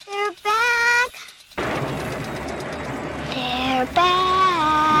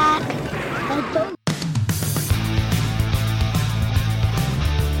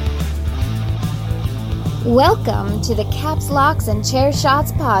Welcome to the Caps Locks and Chair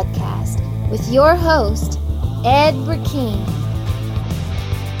Shots podcast with your host, Ed Burkeen.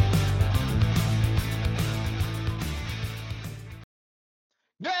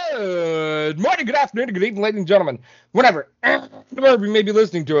 Good morning, good afternoon, good evening, ladies and gentlemen. Whenever you may be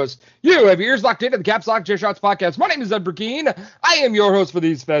listening to us, you have your ears locked into the Caps Lock Chair Shots podcast. My name is Ed Burkeen. I am your host for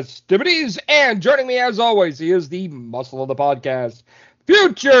these festivities, and joining me as always, he is the muscle of the podcast,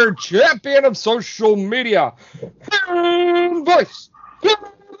 future champion of social media, voice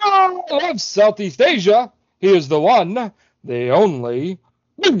of Southeast Asia. He is the one, the only,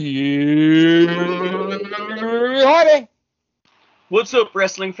 Honey. What's up,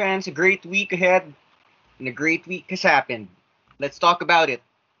 wrestling fans? A great week ahead, and a great week has happened. Let's talk about it.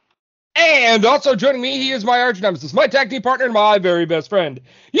 And also joining me, he is my arch nemesis, my tag team partner, and my very best friend.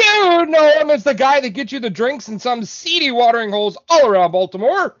 You know him as the guy that gets you the drinks in some seedy watering holes all around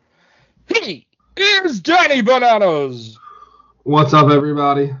Baltimore. He is Danny Bananas. What's up,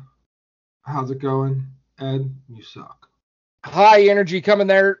 everybody? How's it going? Ed, you suck. High energy coming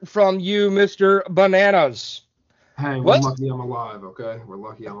there from you, Mr. Bananas. Hey, we're lucky I'm alive, okay? We're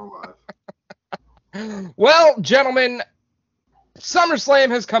lucky I'm alive. Well, gentlemen, SummerSlam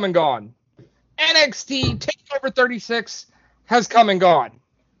has come and gone. NXT TakeOver 36 has come and gone.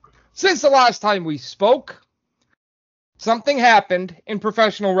 Since the last time we spoke, something happened in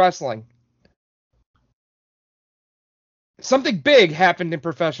professional wrestling. Something big happened in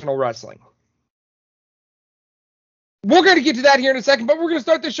professional wrestling. We're going to get to that here in a second, but we're going to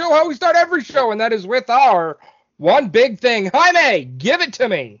start the show how we start every show, and that is with our one big thing. Jaime, give it to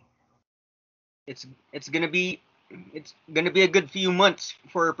me. It's gonna be a good few months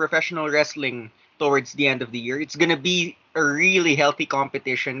for professional wrestling towards the end of the year. It's gonna be a really healthy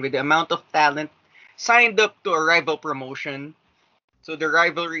competition with the amount of talent signed up to a rival promotion. So the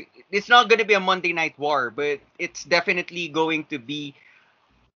rivalry, it's not gonna be a Monday Night War, but it's definitely going to be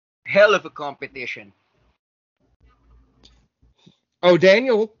hell of a competition. Oh,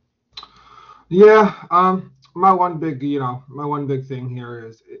 Daniel. Yeah, my one big thing here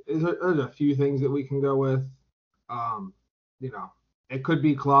is there's a few things that we can go with. It could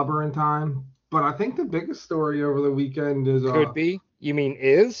be clobbering time, but I think the biggest story over the weekend is could be. You mean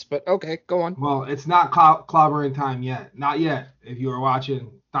is? But okay, go on. Well, it's not clobbering time yet. Not yet. If you were watching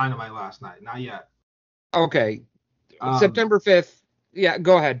Dynamite last night, not yet. Okay. September 5th. Yeah,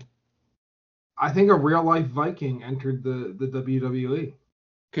 go ahead. I think a real life Viking entered the WWE.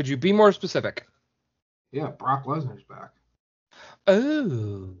 Could you be more specific? Yeah, Brock Lesnar's back.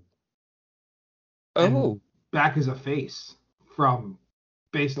 Oh. And back as a face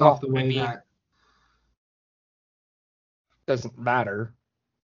based off the way that doesn't matter.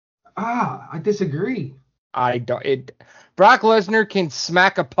 I disagree. Brock Lesnar can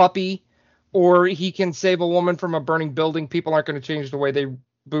smack a puppy or he can save a woman from a burning building. People aren't going to change the way they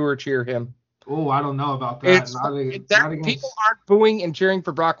boo or cheer him. Oh, I don't know about that. People aren't booing and cheering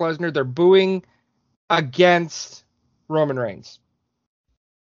for Brock Lesnar. They're booing against Roman Reigns.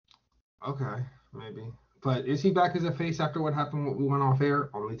 Okay, maybe. But is he back as a face after what happened when we went off air?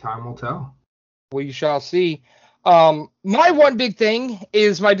 Only time will tell. We shall see. My one big thing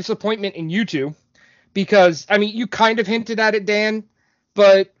is my disappointment in you two. Because, you kind of hinted at it, Dan.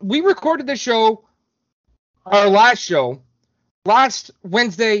 But we recorded the show, our last show, last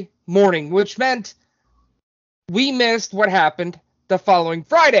Wednesday morning. Which meant we missed what happened the following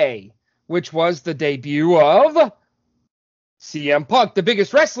Friday. Which was the debut of CM Punk, the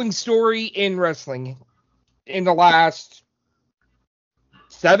biggest wrestling story in wrestling in the last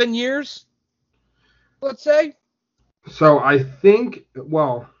 7 years, let's say. So I think,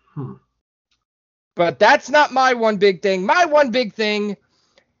 But that's not my one big thing. My one big thing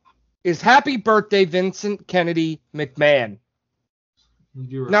is happy birthday, Vincent Kennedy McMahon.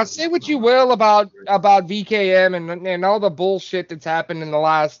 Now, say what you will about VKM and all the bullshit that's happened in the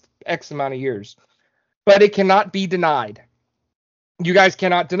last X amount of years, but it cannot be denied. You guys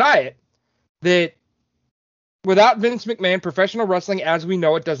cannot deny it that without Vince McMahon, professional wrestling as we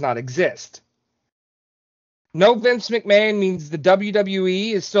know it does not exist. No Vince McMahon means the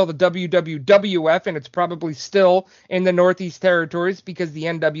WWE is still the WWF, and it's probably still in the Northeast Territories because the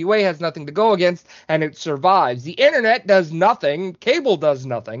NWA has nothing to go against, and it survives. The internet does nothing. Cable does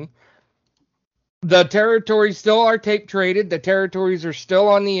nothing. The territories still are tape traded. The territories are still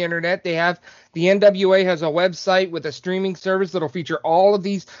on the internet. The NWA has a website with a streaming service that'll feature all of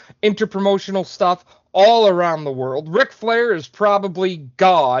these interpromotional stuff all around the world. Ric Flair is probably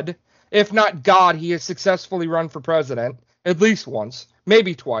God. If not God, he has successfully run for president at least once,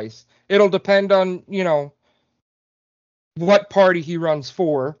 maybe twice. It'll depend on, what party he runs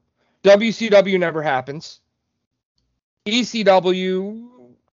for. WCW never happens. ECW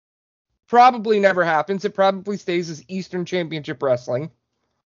probably never happens. It probably stays as Eastern Championship Wrestling.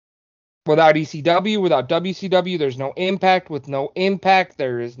 Without ECW, without WCW, there's no Impact. With no Impact,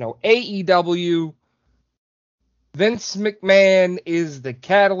 there is no AEW. Vince McMahon is the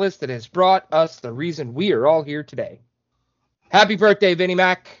catalyst that has brought us the reason we are all here today. Happy birthday, Vinnie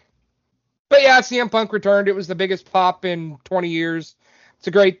Mac. But yeah, CM Punk returned. It was the biggest pop in 20 years. It's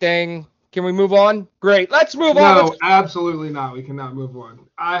a great thing. Can we move on? Great. Let's move on. No, absolutely not. We cannot move on.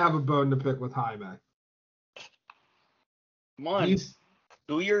 I have a bone to pick with Jaime. Come on.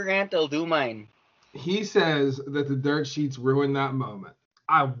 Do your rant, I'll do mine. He says that the dirt sheets ruined that moment.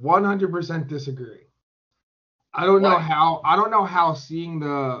 I 100% disagree. I don't know how seeing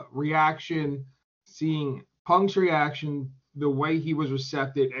the reaction, seeing Punk's reaction, the way he was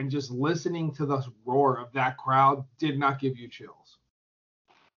receptive, and just listening to the roar of that crowd did not give you chills.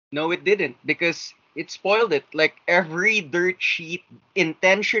 No, it didn't, because it spoiled it. Like, every dirt sheet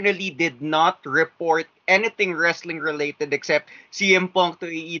intentionally did not report anything wrestling related except CM Punk to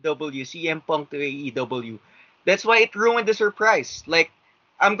AEW, CM Punk to AEW. That's why it ruined the surprise. Like,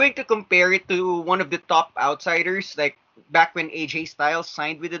 I'm going to compare it to one of the top outsiders, like back when AJ Styles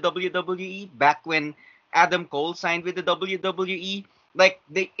signed with the WWE, back when Adam Cole signed with the WWE. Like,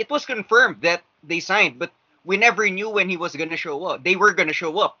 it was confirmed that they signed, but we never knew when he was going to show up. They were going to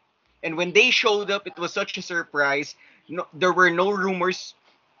show up. And when they showed up, it was such a surprise. No, there were no rumors,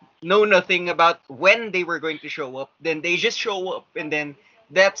 no nothing about when they were going to show up. Then they just show up, and then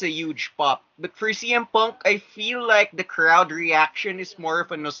that's a huge pop. But for CM Punk, I feel like the crowd reaction is more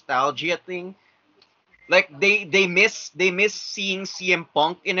of a nostalgia thing. Like, they miss seeing CM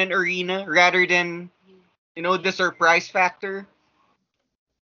Punk in an arena rather than, the surprise factor.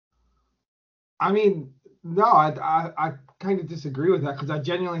 I mean, no, I kind of disagree with that, because I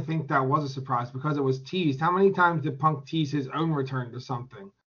genuinely think that was a surprise because it was teased. How many times did Punk tease his own return to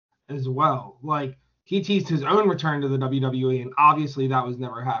something as well? Like, he teased his own return to the WWE, and obviously that was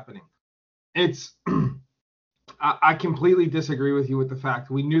never happening. It's I completely disagree with you with the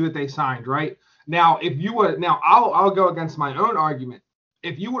fact we knew that they signed, right? Now, if you would, I'll go against my own argument.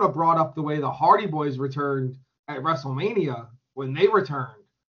 If you would have brought up the way the Hardy Boys returned at WrestleMania when they returned,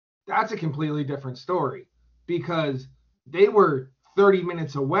 that's a completely different story, because they were 30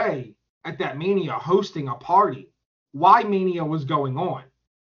 minutes away at that Mania hosting a party. Why Mania was going on,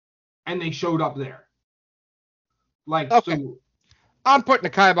 and they showed up there. Like, okay. So, I'm putting a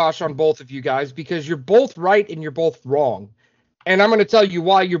kibosh on both of you guys because you're both right and you're both wrong. And I'm going to tell you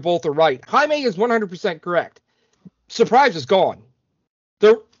why you're both are right. Jaime is 100% correct. Surprise is gone.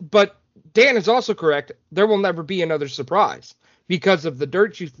 But Dan is also correct. There will never be another surprise because of the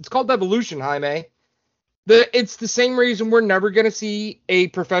dirt sheets. It's called evolution, Jaime. It's the same reason we're never going to see a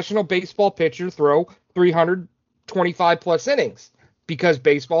professional baseball pitcher throw 325 plus innings, because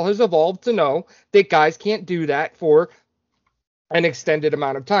baseball has evolved to know that guys can't do that for an extended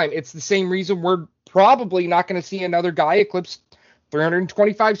amount of time. It's the same reason we're probably not going to see another guy eclipse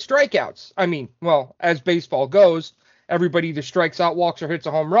 325 strikeouts. I mean, well, as baseball goes, everybody either strikes out, walks, or hits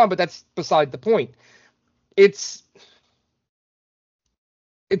a home run, but that's beside the point. It's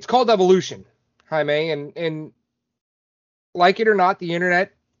called evolution, Jaime, and like it or not, the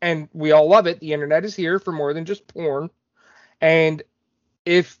internet, and we all love it, the internet is here for more than just porn. And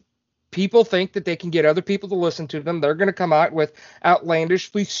if people think that they can get other people to listen to them, they're going to come out with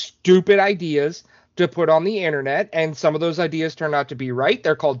outlandishly stupid ideas to put on the internet, and some of those ideas turn out to be right.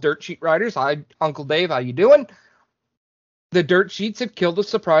 They're called dirt sheet writers. Hi, Uncle Dave, how you doing? The dirt sheets have killed the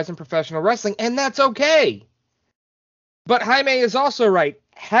surprise in professional wrestling, and that's okay. But Jaime is also right.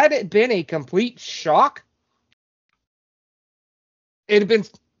 Had it been a complete shock, it'd have been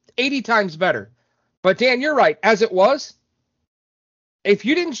 80 times better. But Dan, you're right. As it was, if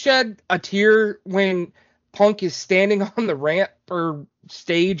you didn't shed a tear when Punk is standing on the ramp or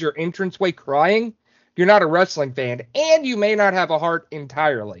stage or entranceway crying, you're not a wrestling fan, and you may not have a heart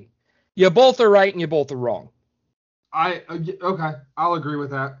entirely. You both are right and you both are wrong. Okay, I'll agree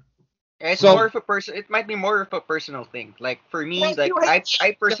with that. It's more of a person. It might be more of a personal thing. Like, for me,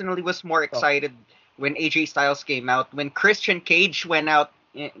 I personally was more excited when AJ Styles came out, when Christian Cage went out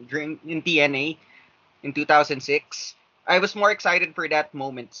in TNA in 2006. I was more excited for that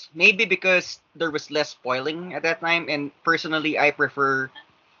moment. Maybe because there was less spoiling at that time, and personally, I prefer,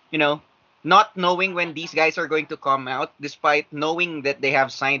 not knowing when these guys are going to come out, despite knowing that they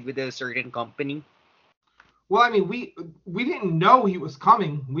have signed with a certain company. Well, I mean, we didn't know he was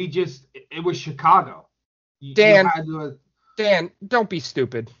coming. It was Chicago. Dan, don't be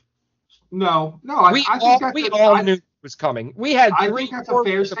stupid. No. We all knew he was coming. We had. I think that's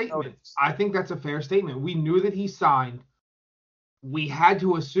a fair statement. We knew that he signed. we had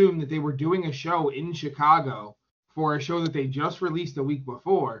to assume that they were doing a show in Chicago for a show that they just released a week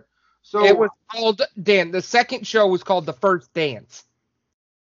before. So it was called, Dan, the second show was called The First Dance.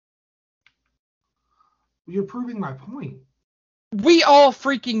 You're proving my point. We all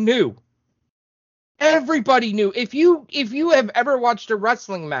freaking knew. Everybody knew. If you have ever watched a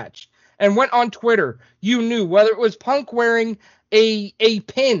wrestling match and went on Twitter, you knew, whether it was Punk wearing a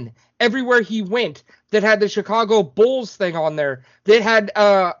pin everywhere he went that had the Chicago Bulls thing on there, that had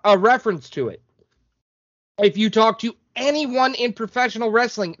a reference to it. If you talk to anyone in professional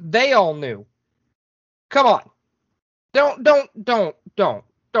wrestling, they all knew. Come on. Don't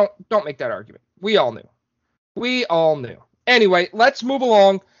make that argument. We all knew. We all knew. Anyway, let's move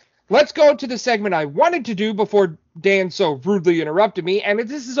along. Let's go to the segment I wanted to do before Dan so rudely interrupted me, and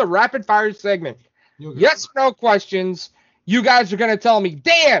this is a rapid-fire segment. Yes or no questions. You guys are going to tell me,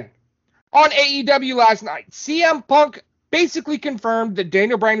 Dan, on AEW last night, CM Punk basically confirmed that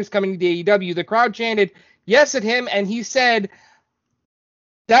Daniel Bryan is coming to AEW. The crowd chanted yes at him, and he said,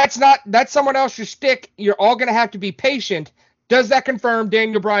 that's someone else's shtick. You're all going to have to be patient. Does that confirm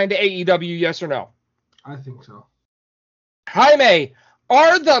Daniel Bryan to AEW, yes or no? I think so. Jaime,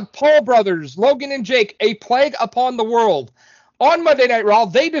 are the Paul brothers, Logan and Jake, a plague upon the world? On Monday Night Raw,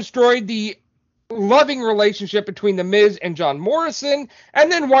 they destroyed the loving relationship between The Miz and John Morrison,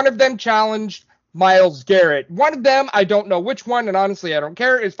 and then one of them challenged Myles Garrett. One of them, I don't know which one, and honestly I don't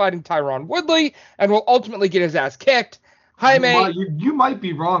care, is fighting Tyron Woodley and will ultimately get his ass kicked. Jaime, you might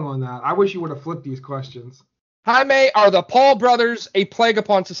be wrong on that. I wish you would have flipped these questions. Jaime, are the Paul brothers a plague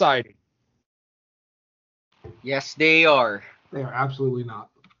upon society? Yes, they are. They are absolutely not.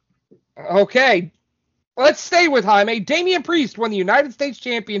 Okay, let's stay with Jaime. Damian Priest won the United States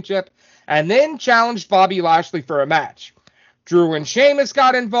Championship and then challenged Bobby Lashley for a match. Drew and Sheamus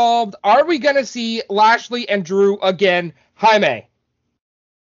got involved. Are we going to see Lashley and Drew again, Jaime?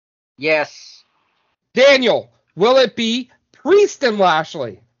 Yes. Daniel, will it be Priest and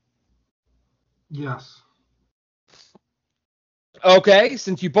Lashley? Yes. Okay,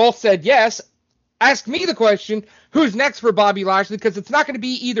 since you both said yes, ask me the question, who's next for Bobby Lashley? Because it's not going to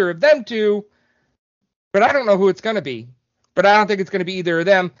be either of them two, but I don't know who it's going to be. But I don't think it's going to be either of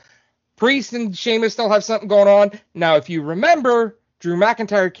them. Priest and Sheamus still have something going on. Now, if you remember, Drew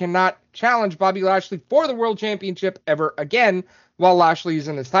McIntyre cannot challenge Bobby Lashley for the World Championship ever again while Lashley is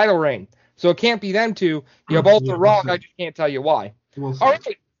in his title reign. So it can't be them two. You both are wrong. I just can't tell you why. All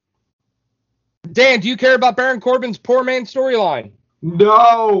right. Dan, do you care about Baron Corbin's poor man storyline?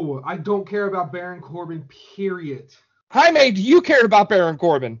 No, I don't care about Baron Corbin, period. Jaime, do you care about Baron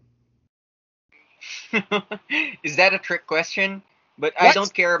Corbin? Is that a trick question? But I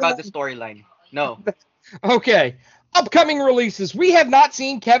don't care about the storyline. No. Okay. Upcoming releases. We have not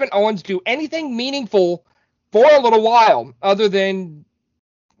seen Kevin Owens do anything meaningful for a little while, other than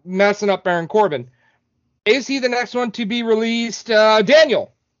messing up Baron Corbin. Is he the next one to be released?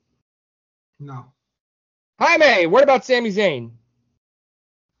 Daniel? No. Jaime, what about Sami Zayn?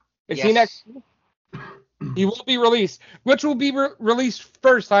 Is yes. he next? He will be released. Which will be released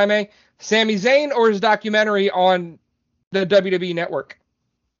first, Jaime? Sami Zayn or his documentary on the WWE Network?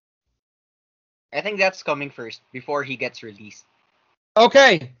 I think that's coming first, before he gets released.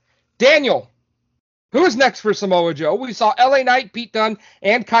 Okay. Daniel, who is next for Samoa Joe? We saw LA Knight, Pete Dunne,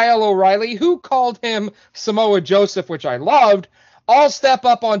 and Kyle O'Reilly, who called him Samoa Joseph, which I loved, all step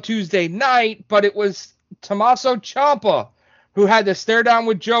up on Tuesday night, but it was Tommaso Ciampa who had the stare down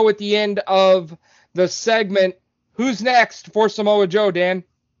with Joe at the end of the segment. Who's next for Samoa Joe, Dan?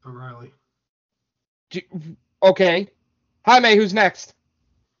 O'Reilly. Okay. Jaime, who's next?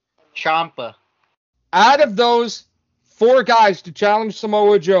 Ciampa. Out of those four guys to challenge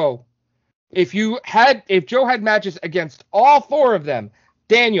Samoa Joe, if Joe had matches against all four of them,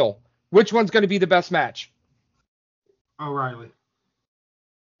 Daniel, which one's going to be the best match? O'Reilly.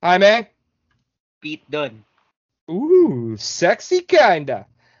 Jaime? Pete Dunne. Ooh, sexy kinda.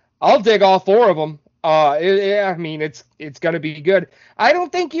 I'll dig all four of them. It's going to be good. I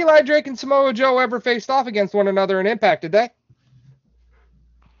don't think Eli Drake and Samoa Joe ever faced off against one another in Impact, did they?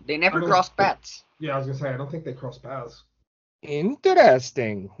 They never crossed paths. Yeah, I was going to say, I don't think they crossed paths.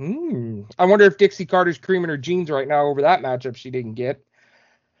 Interesting. I wonder if Dixie Carter's creaming her jeans right now over that matchup she didn't get.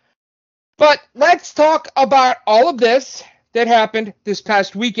 But let's talk about all of this that happened this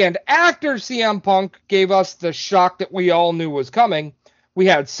past weekend after CM Punk gave us the shock that we all knew was coming. We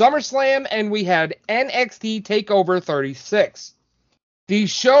had SummerSlam and we had NXT TakeOver 36.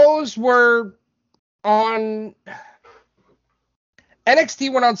 These shows were on...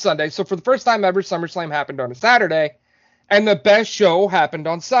 NXT went on Sunday, so for the first time ever, SummerSlam happened on a Saturday, and the best show happened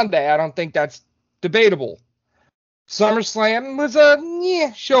on Sunday. I don't think that's debatable. SummerSlam was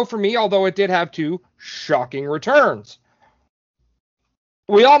a show for me, although it did have 2 shocking returns.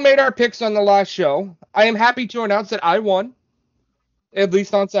 We all made our picks on the last show. I am happy to announce that I won, at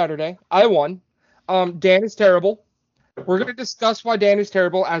least on Saturday. I won. Dan is terrible. We're going to discuss why Dan is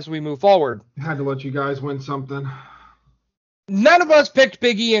terrible as we move forward. I had to let you guys win something. None of us picked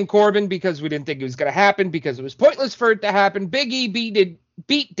Big E and Corbin because we didn't think it was going to happen, because it was pointless for it to happen. Big E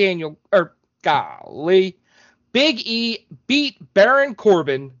beat Daniel, Big E beat Baron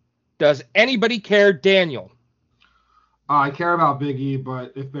Corbin. Does anybody care, Daniel? I care about Big E,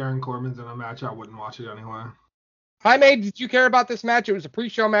 but if Baron Corbin's in a match, I wouldn't watch it anyway. Jaime, did you care about this match? It was a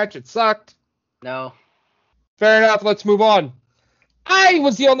pre-show match. It sucked. No. Fair enough. Let's move on. I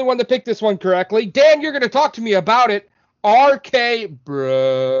was the only one that picked this one correctly. Dan, you're going to talk to me about it. RK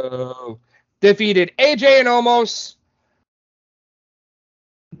Bro defeated AJ and Omos.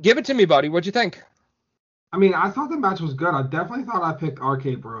 Give it to me, buddy. What'd you think? I mean, I thought the match was good. I definitely thought I picked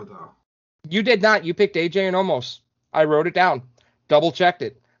RK Bro, though. You did not. You picked AJ and Omos. I wrote it down. Double-checked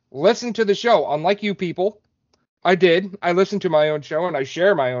it. Listen to the show. Unlike you people. I did. I listened to my own show, and I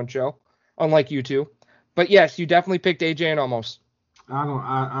share my own show. Unlike you two. But yes, you definitely picked AJ and Omos. I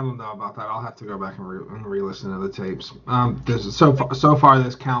don't know about that. I'll have to go back and re-listen to the tapes. So far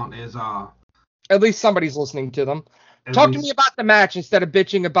this count is at least somebody's listening to them. Talk to me about the match instead of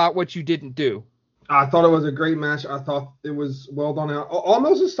bitching about what you didn't do. I thought it was a great match. I thought it was well done.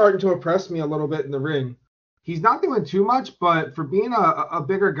 Almost is starting to impress me a little bit in the ring. He's not doing too much, but for being a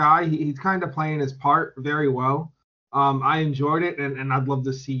bigger guy, he's kind of playing his part very well. I enjoyed it, and I'd love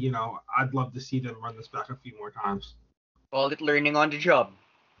to see them run this back a few more times. Call it learning on the job.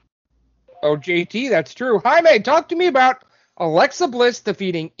 Oh, JT, that's true. Jaime, talk to me about Alexa Bliss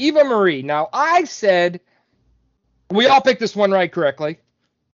defeating Eva Marie. Now, I said we all picked this one right correctly.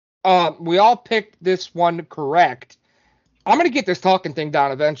 We all picked this one correct. I'm going to get this talking thing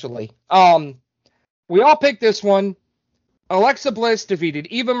down eventually. We all picked this one. Alexa Bliss defeated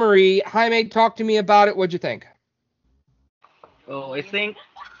Eva Marie. Jaime, talk to me about it. What'd you think? Oh, I think...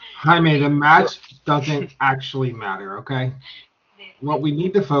 Jaime, the match doesn't actually matter, okay? What we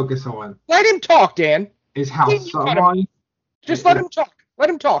need to focus on... Let him talk, Dan. ...is how someone... Just let him talk. Let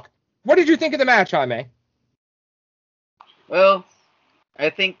him talk. What did you think of the match, Jaime? Well, I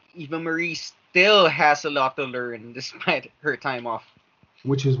think Eva Marie still has a lot to learn despite her time off.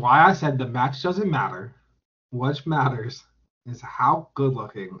 Which is why I said the match doesn't matter. What matters is how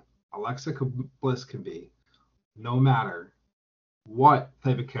good-looking Alexa Bliss can be, no matter what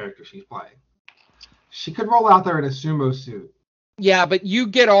type of character she's playing. She could roll out there in a sumo suit. Yeah, but you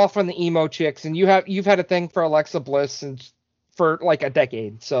get off on the emo chicks, and you've had a thing for Alexa Bliss since for like a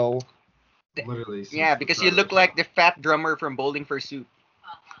decade, so... Literally. Yeah, because you look like the fat drummer from Bowling for Soup.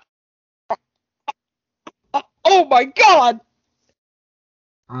 Oh my God!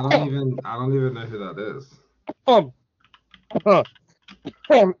 I don't even know who that is.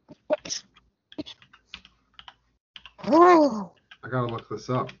 I gotta look this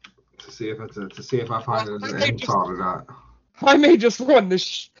up to see if I find it as an insult or not. Jaime just won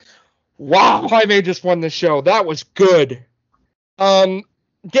this. Wow, Jaime just won the show. That was good. Dan,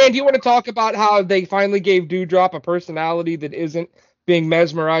 do you want to talk about how they finally gave Doudrop a personality that isn't being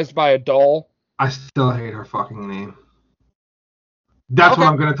mesmerized by a doll? I still hate her fucking name. That's what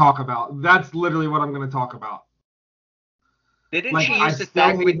I'm going to talk about. That's literally what I'm going to talk about. Didn't she used to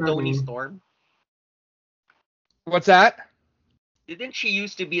tag with Toni Storm? What's that? Didn't she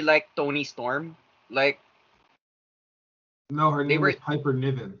used to be like Toni Storm? Like... No, her name was Piper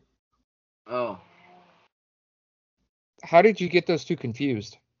Niven. Oh. How did you get those two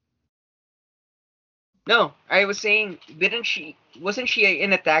confused? No, I was saying, wasn't she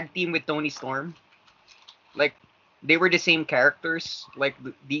in a tag team with Toni Storm? Like, they were the same characters, like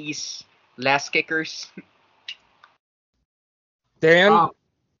these last kickers. Dan?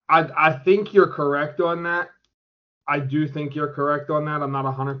 I think you're correct on that. I do think you're correct on that. I'm not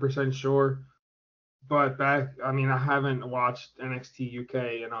 100% sure. But I haven't watched NXT UK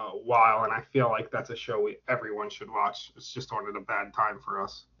in a while, and I feel like that's a show everyone should watch. It's just on at a bad time for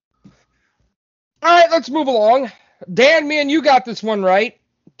us. All right, let's move along. Dan, me and you got this one right.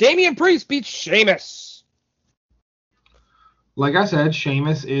 Damian Priest beats Sheamus. Like I said,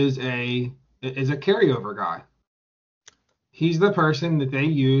 Sheamus is a carryover guy. He's the person that they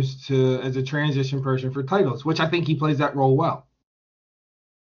use as a transition person for titles, which I think he plays that role well.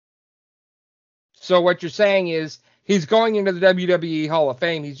 So what you're saying is he's going into the WWE Hall of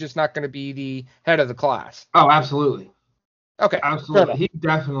Fame. He's just not going to be the head of the class. Oh, absolutely. Okay. Absolutely. He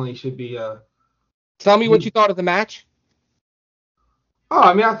definitely should be Tell me what you thought of the match. Oh,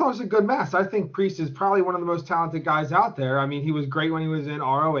 I mean, I thought it was a good match. I think Priest is probably one of the most talented guys out there. I mean, he was great when he was in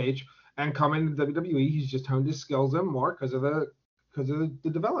ROH, and coming to WWE, he's just honed his skills in more because of the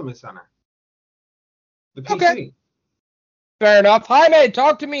development center, the PC. Okay. Fair enough. Jaime,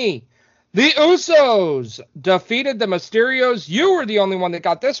 talk to me. The Usos defeated the Mysterios. You were the only one that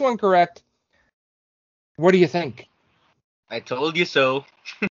got this one correct. What do you think? I told you so.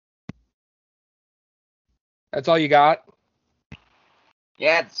 That's all you got?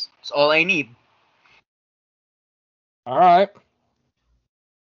 Yeah, it's all I need. All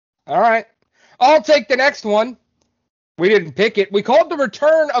right. I'll take the next one. We didn't pick it. We called the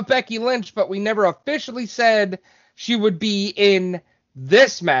return of Becky Lynch, but we never officially said she would be in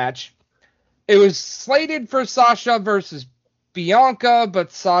this match. It was slated for Sasha versus Bianca,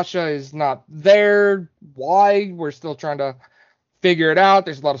 but Sasha is not there. Why? We're still trying to figure it out.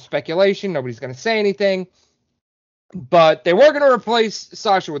 There's a lot of speculation. Nobody's going to say anything. But they were going to replace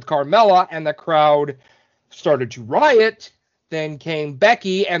Sasha with Carmella, and the crowd started to riot. Then came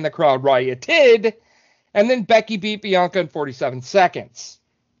Becky, and the crowd rioted. And then Becky beat Bianca in 47 seconds.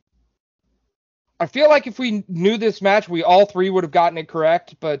 I feel like if we knew this match, we all three would have gotten it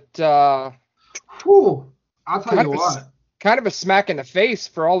correct, but I'll tell you what. Kind of a smack in the face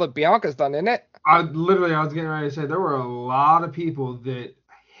for all that Bianca's done, isn't it? I was getting ready to say there were a lot of people that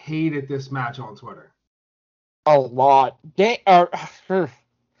hated this match on Twitter. A lot.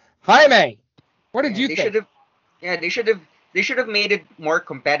 Jaime, what did you think? They should have made it more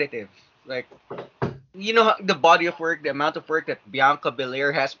competitive. Like, you know, the body of work, the amount of work that Bianca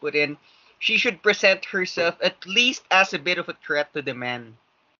Belair has put in. She should present herself at least as a bit of a threat to the man.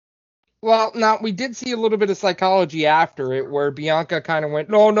 Well, now, we did see a little bit of psychology after it, where Bianca kind of went,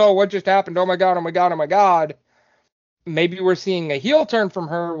 no, what just happened? Oh my God. Maybe we're seeing a heel turn from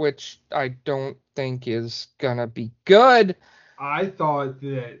her, which I don't think is going to be good. I thought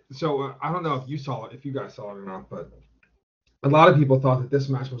that, so I don't know if you guys saw it or not, but a lot of people thought that this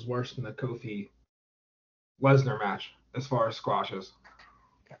match was worse than the Kofi Lesnar match as far as squashes.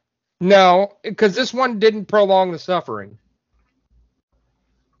 No, because this one didn't prolong the suffering.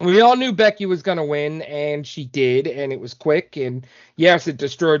 We all knew Becky was going to win, and she did, and it was quick, and yes, it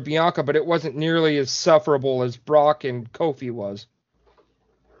destroyed Bianca, but it wasn't nearly as sufferable as Brock and Kofi was.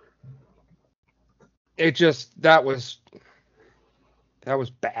 It just, that was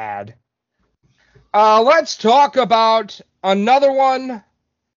bad. Let's talk about another one.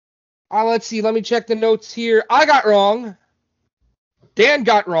 Let's see, let me check the notes here. I got wrong. Dan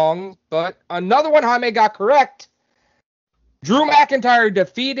got wrong, but another one Jaime got correct. Drew McIntyre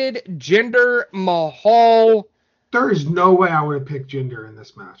defeated Jinder Mahal. There is no way I would have picked Jinder in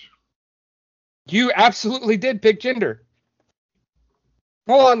this match. You absolutely did pick Jinder.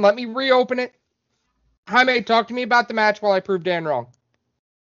 Hold on, let me reopen it. Jaime, talk to me about the match while I prove Dan wrong.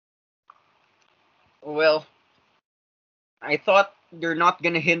 Well, I thought they're not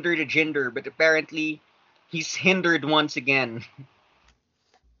going to hinder the Jinder, but apparently he's hindered once again.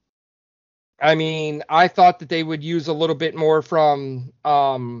 I mean, I thought that they would use a little bit more from,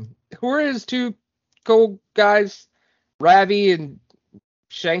 who are his two guys? Ravi and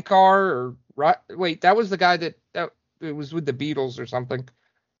Shankar, wait, that was the guy that it was with the Beatles or something.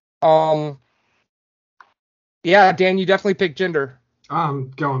 Yeah, Dan, you definitely picked Jinder.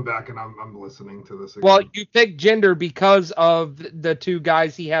 I'm going back and I'm listening to this again. Well, you picked Jinder because of the two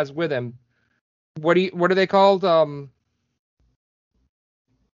guys he has with him. What are they called?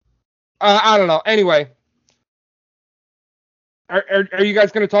 I don't know. Anyway, are you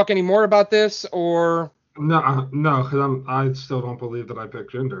guys going to talk any more about this, or no? Because I still don't believe that I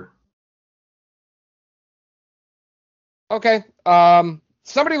picked Jinder. Okay.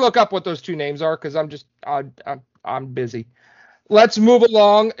 Somebody look up what those two names are, because I'm busy. Let's move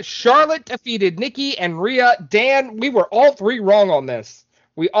along. Charlotte defeated Nikki and Rhea. Dan, we were all three wrong on this.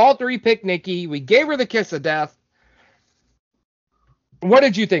 We all three picked Nikki. We gave her the kiss of death. What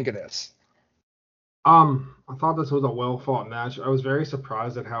did you think of this? I thought this was a well-fought match. I was very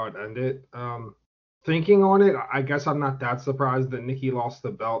surprised at how it ended. Thinking on it, I guess I'm not that surprised that Nikki lost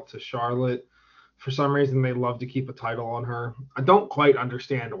the belt to Charlotte. For some reason, they love to keep a title on her. I don't quite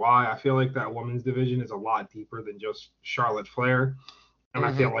understand why. I feel like that women's division is a lot deeper than just Charlotte Flair. And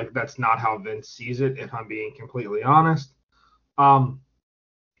I feel like that's not how Vince sees it, if I'm being completely honest.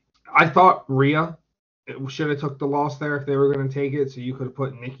 I thought Rhea should have took the loss there if they were going to take it, so you could have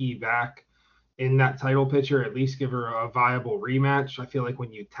put Nikki back in that title picture, at least give her a viable rematch. I feel like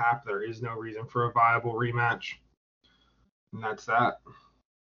when you tap, there is no reason for a viable rematch. And that's that.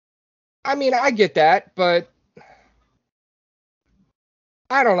 I mean, I get that, but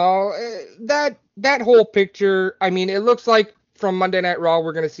I don't know. That whole picture, I mean, it looks like from Monday Night Raw,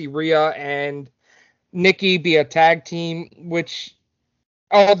 we're going to see Rhea and Nikki be a tag team, which,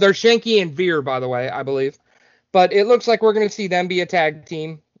 they're Shanky and Veer, by the way, I believe. But it looks like we're going to see them be a tag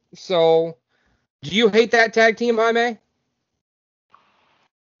team. So, do you hate that tag team, Jaime?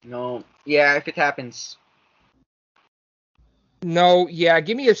 No. Yeah, if it happens. No, yeah,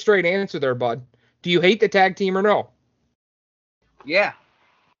 give me a straight answer there, bud. Do you hate the tag team or no? Yeah.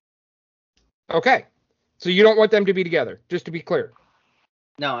 Okay. So you don't want them to be together, just to be clear.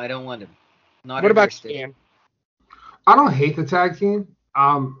 No, I don't want them. Not What about interested. Stan? I don't hate the tag team.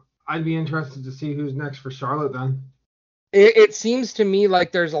 I'd be interested to see who's next for Charlotte then. It seems to me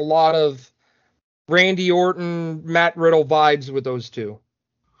like there's a lot of Randy Orton, Matt Riddle vibes with those two.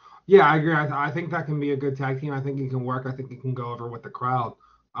 Yeah, I agree. I think that can be a good tag team. I think it can work. I think it can go over with the crowd.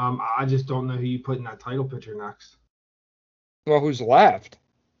 I just don't know who you put in that title picture next. Well, who's left?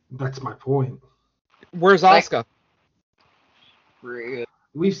 That's my point. Where's Asuka?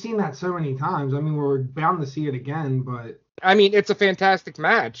 We've seen that so many times. I mean, we're bound to see it again, but... I mean, it's a fantastic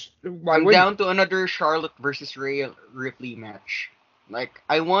match. I'm down to another Charlotte versus Rhea Ripley match. Like,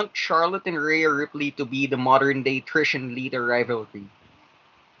 I want Charlotte and Rhea Ripley to be the modern-day Trish and Lita rivalry.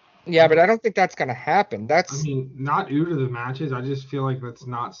 Yeah, but I don't think that's going to happen. I mean, not due to the matches. I just feel like that's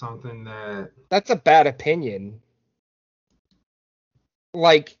not something that... That's a bad opinion.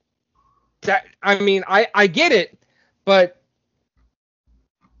 Like, that. I mean, I get it, but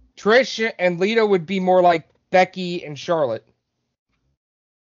Trish and Lita would be more like Becky and Charlotte.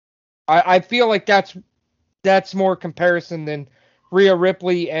 I feel like that's more comparison than Rhea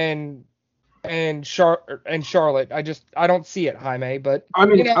Ripley and Charlotte. I don't see it, Jaime. But I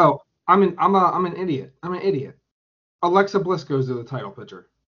mean, I'm an idiot. I'm an idiot. Alexa Bliss goes to the title picture.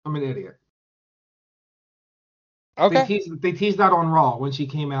 I'm an idiot. Okay. They teased that on Raw when she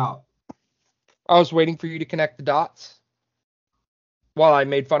came out. I was waiting for you to connect the dots while I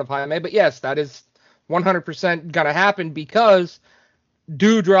made fun of Jaime, but yes, that is 100% gonna happen because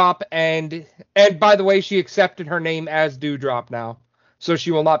Doudrop and by the way, she accepted her name as Doudrop now, so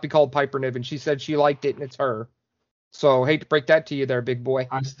she will not be called Piper Niven. She said she liked it and it's her. So hate to break that to you there, big boy.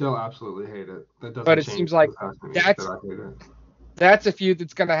 I still absolutely hate it. That doesn't. But it seems like that's a feud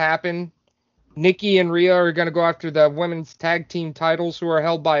that's gonna happen. Nikki and Rhea are gonna go after the women's tag team titles, who are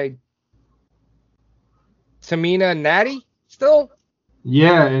held by Tamina and Natty still.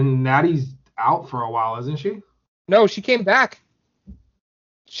 Yeah, and Natty's out for a while, isn't she? No, she came back.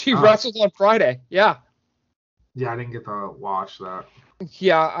 She wrestled on Friday. Yeah. Yeah, I didn't get to watch that.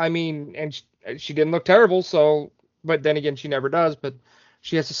 Yeah, I mean, and she didn't look terrible, so, but then again, she never does, but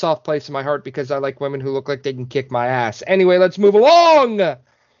she has a soft place in my heart because I like women who look like they can kick my ass. Anyway, let's move along.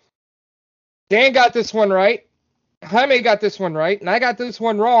 Dan got this one right. Jaime got this one right, and I got this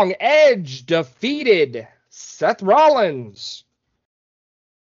one wrong. Edge defeated Seth Rollins.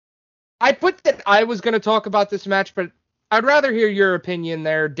 I put that I was going to talk about this match, but I'd rather hear your opinion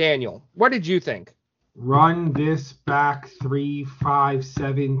there, Daniel. What did you think? Run this back 3, 5,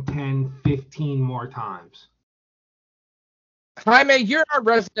 7, 10, 15 more times. Jaime, you're our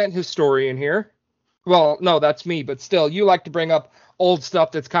resident historian here. Well, no, that's me, but still, you like to bring up old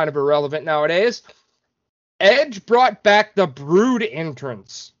stuff that's kind of irrelevant nowadays. Edge brought back the Brood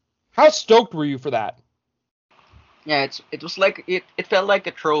entrance. How stoked were you for that? Yeah, it was like it felt like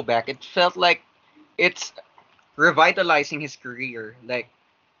a throwback. It felt like it's revitalizing his career. Like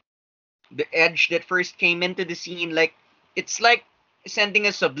the Edge that first came into the scene, like it's like sending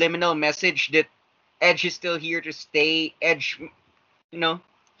a subliminal message that Edge is still here to stay. Edge,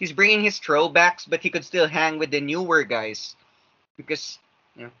 he's bringing his throwbacks, but he could still hang with the newer guys because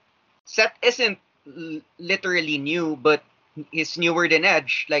Seth isn't literally new, but he's newer than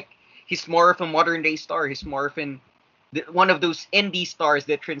Edge. Like he's more of a modern day star. He's more of one of those indie stars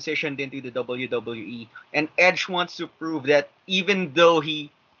that transitioned into the WWE. And Edge wants to prove that even though he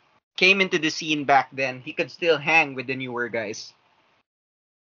came into the scene back then, he could still hang with the newer guys.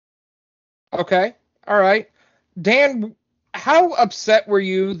 Okay. All right. Dan, how upset were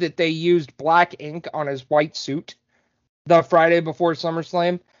you that they used black ink on his white suit the Friday before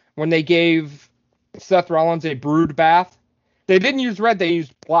SummerSlam when they gave Seth Rollins a brood bath? They didn't use red, they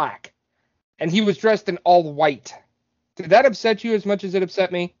used black. And he was dressed in all white. Did that upset you as much as it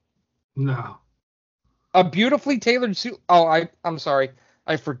upset me? No. A beautifully tailored suit. Oh, I'm sorry.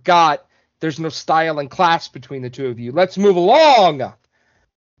 I forgot. There's no style and class between the two of you. Let's move along.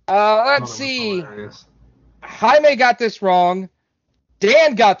 Let's see. Hilarious. Jaime got this wrong.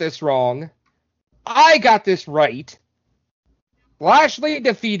 Dan got this wrong. I got this right. Lashley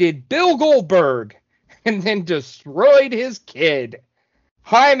defeated Bill Goldberg and then destroyed his kid.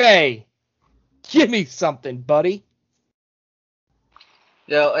 Jaime, give me something, buddy.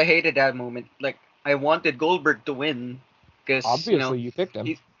 So I hated that moment. Like, I wanted Goldberg to win because Obviously, you picked him.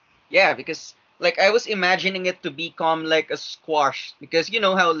 yeah, because like I was imagining it to become like a squash because you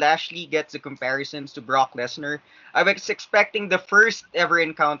know how Lashley gets the comparisons to Brock Lesnar. I was expecting the first ever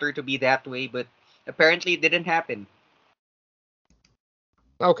encounter to be that way, but apparently it didn't happen.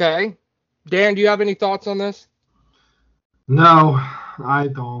 Okay. Dan, do you have any thoughts on this? No, I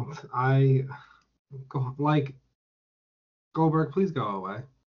don't. Goldberg, please go away.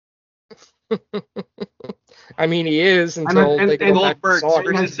 I mean, he is until they go back to Goldberg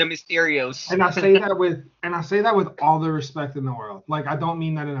Saudi. versus the Mysterios. And I say that with all the respect in the world. Like, I don't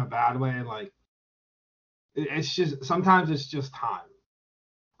mean that in a bad way. Like, it's just sometimes it's just time.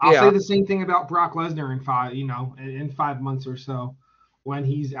 I'll say the same thing about Brock Lesnar in 5 months or so, when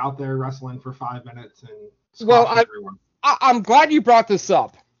he's out there wrestling for 5 minutes and squashing everyone. I'm glad you brought this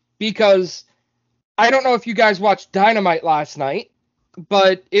up because I don't know if you guys watched Dynamite last night,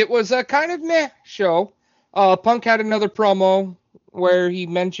 but it was a kind of meh show. Punk had another promo where he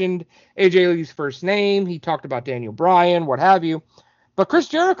mentioned AJ Lee's first name. He talked about Daniel Bryan, what have you. But Chris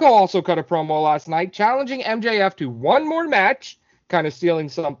Jericho also cut a promo last night challenging MJF to one more match, kind of stealing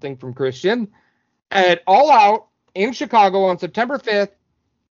something from Christian, at All Out in Chicago on September 5th,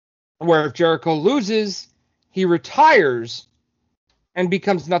 where if Jericho loses, he retires and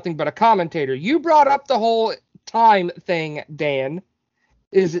becomes nothing but a commentator. You brought up the whole time thing, Dan.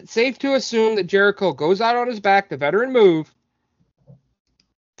 Is it safe to assume that Jericho goes out on his back, the veteran move,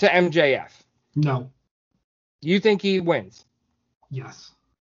 to MJF? No. You think he wins? Yes.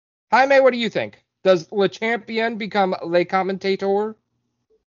 Jaime, what do you think? Does Le Champion become Le Commentator?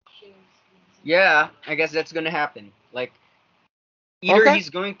 Yeah, I guess that's gonna happen. Like, either he's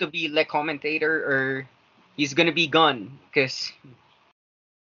going to be Le Commentator or he's gonna be gone. Because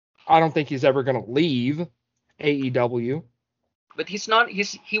I don't think he's ever gonna leave AEW. But he's not.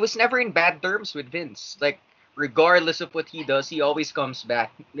 He was never in bad terms with Vince. Like, regardless of what he does, he always comes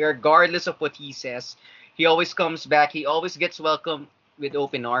back. Regardless of what he says, he always comes back. He always gets welcomed with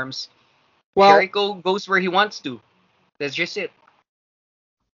open arms. Well, Jericho goes where he wants to. That's just it.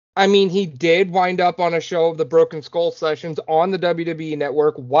 I mean, he did wind up on a show of the Broken Skull Sessions on the WWE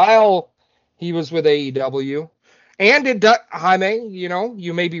Network while he was with AEW. And it does, Jaime,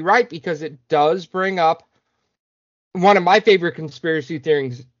 you may be right because it does bring up one of my favorite conspiracy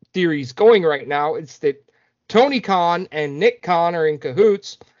theories going right now. It's that Tony Khan and Nick Khan are in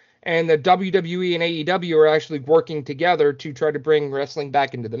cahoots, and the WWE and AEW are actually working together to try to bring wrestling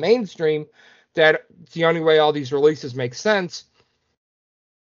back into the mainstream. That's the only way all these releases make sense.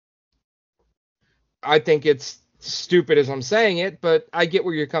 I think it's stupid as I'm saying it, but I get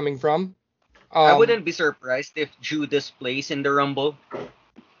where you're coming from. I wouldn't be surprised if Judas plays in the Rumble.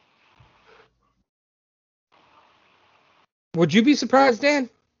 Would you be surprised, Dan?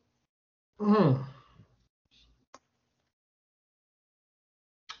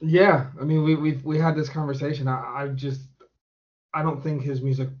 Yeah, I mean, we had this conversation. I don't think his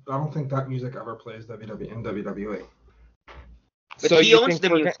music. I don't think that music ever plays WWE. But so he owns the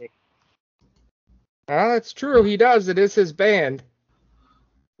music. That's true. He does. It is his band.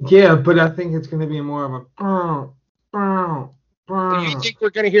 Yeah, but I think it's going to be more of a. So you think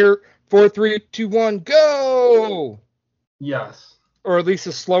we're going to hear 4, 3, 2, 1, go? Yes. Or at least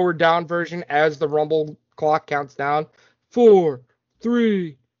a slower down version as the Rumble clock counts down. 4,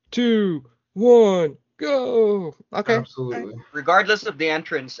 3, 2, 1, go. Okay. Absolutely. Regardless of the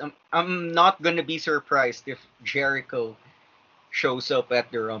entrance, I'm not going to be surprised if Jericho shows up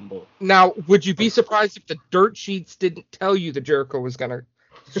at the Rumble. Now, would you be surprised if the dirt sheets didn't tell you that Jericho was going to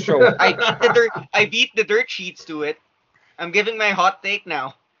show up? I beat the dirt sheets to it. I'm giving my hot take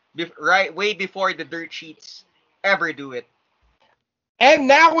now. Way before the dirt sheets ever do it. And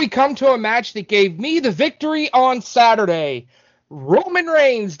now we come to a match that gave me the victory on Saturday. Roman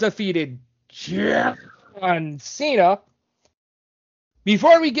Reigns defeated John Cena.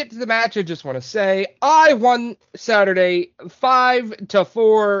 Before we get to the match, I just want to say I won Saturday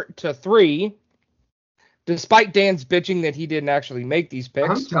 5-4-3. Despite Dan's bitching that he didn't actually make these picks.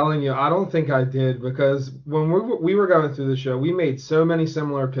 I'm telling you, I don't think I did, because when we were going through the show, we made so many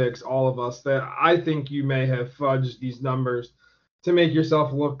similar picks, all of us, that I think you may have fudged these numbers to make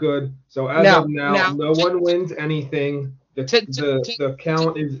yourself look good. So as of now, no one wins anything. The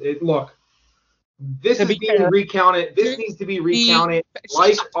count is it. Look, this is being recounted. This needs to be recounted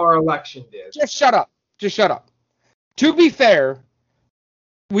like our election did. Just shut up. To be fair,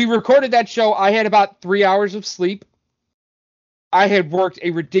 we recorded that show. I had about 3 hours of sleep. I had worked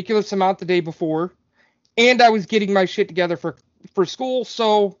a ridiculous amount the day before, and I was getting my shit together for school.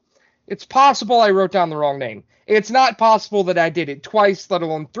 So It's possible I wrote down the wrong name. It's not possible that I did it twice, let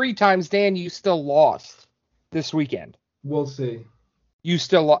alone 3 times. Dan, you still lost this weekend. We'll see. You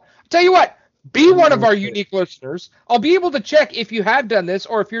still lost. Tell you what, be one of our unique listeners. I'll be able to check if you have done this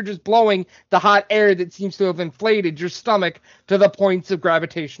or if you're just blowing the hot air that seems to have inflated your stomach to the points of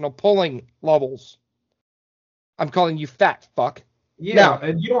gravitational pulling levels. I'm calling you fat, fuck. Yeah, now,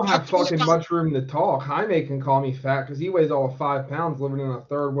 and you don't have fucking much room to talk. Jaime can call me fat because he weighs all of 5 pounds living in a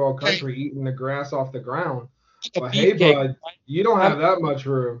third world country eating the grass off the ground. But hey, bud, you don't have that much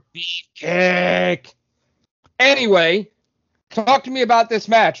room. Beefcake. Anyway, talk to me about this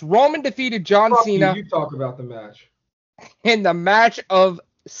match. Roman defeated John Cena. You talk about the match. In the match of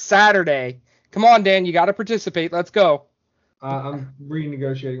Saturday. Come on, Dan, you got to participate. Let's go. I'm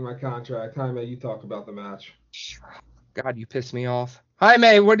renegotiating my contract. Jaime, you talk about the match. God, you pissed me off.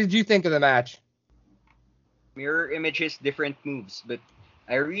 Jaime, what did you think of the match? Mirror images, different moves, but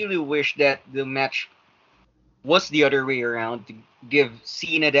I really wish that the match was the other way around to give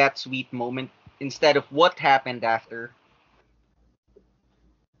Cena that sweet moment instead of what happened after.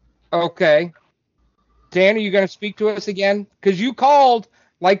 Okay. Dan, are you going to speak to us again? Because you called,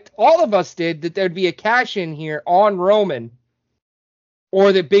 like all of us did, that there'd be a cash-in here on Roman,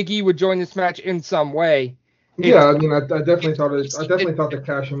 or that Big E would join this match in some way. Yeah, I mean, I definitely thought the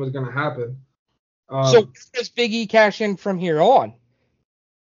cash-in was going to happen. So does Big E cash in from here on?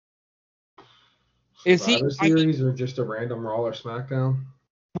 Is he series or just a random Raw or SmackDown?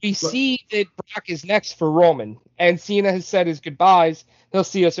 We see that Brock is next for Roman, and Cena has said his goodbyes. He'll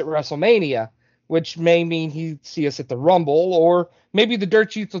see us at WrestleMania, which may mean he'll see us at the Rumble, or maybe the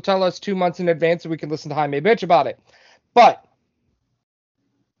dirt sheets will tell us 2 months in advance so we can listen to Jaime bitch about it. But,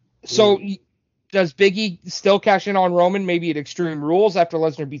 so does Big E still cash in on Roman, maybe at Extreme Rules after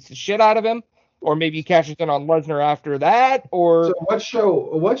Lesnar beats the shit out of him? Or maybe he cashes in on Lesnar after that? Or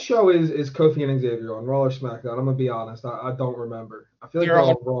so what show is Kofi and Xavier on, Raw or SmackDown? I'm going to be honest, I don't remember. I feel like they're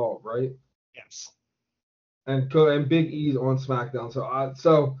on Raw, right? Yes. And Big E's on SmackDown.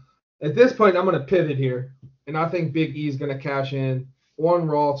 So at this point, I'm going to pivot here, and I think Big E is going to cash in on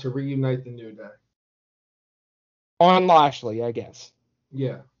Raw to reunite the New Day. On Lashley, I guess.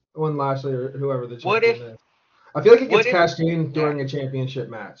 Yeah, on Lashley or whoever the champion is. I feel like it gets cashed in during a championship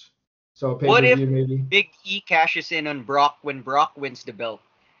match. So what if maybe Big E cashes in on Brock when Brock wins the belt?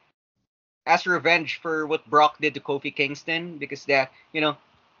 As revenge for what Brock did to Kofi Kingston, because that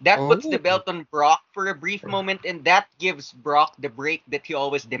puts the belt on Brock for a brief moment, and that gives Brock the break that he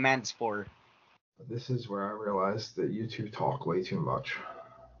always demands for. This is where I realized that you two talk way too much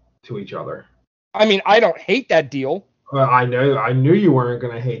to each other. I mean, I don't hate that deal. Well, I knew you weren't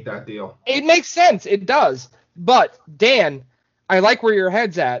going to hate that deal. It makes sense. It does. But, Dan, I like where your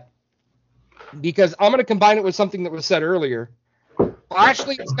head's at, because I'm going to combine it with something that was said earlier.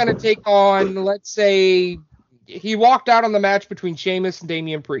 Lashley is going to take on, let's say, he walked out on the match between Sheamus and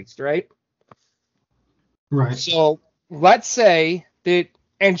Damian Priest, right? Right. So let's say that,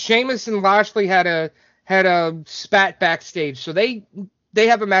 and Sheamus and Lashley had a spat backstage, so they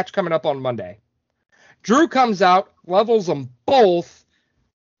have a match coming up on Monday. Drew comes out, levels them both.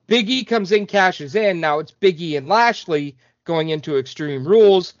 Big E comes in, cashes in. Now it's Big E and Lashley going into Extreme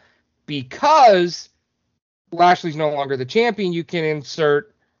Rules. Because Lashley's no longer the champion, you can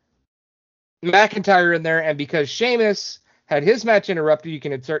insert McIntyre in there, and because Sheamus had his match interrupted, you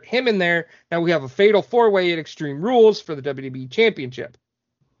can insert him in there. Now we have a fatal 4-way at Extreme Rules for the WWE Championship.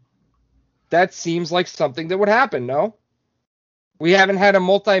 That seems like something that would happen, no? We haven't had a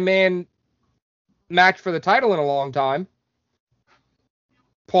multi-man match for the title in a long time.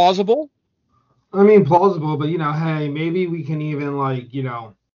 Plausible? I mean, plausible, but, hey, maybe we can even,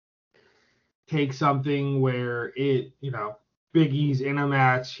 take something where Big E's in a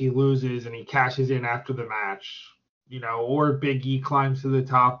match, he loses, and he cashes in after the match, or Big E climbs to the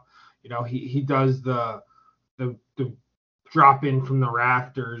top, he does the drop in from the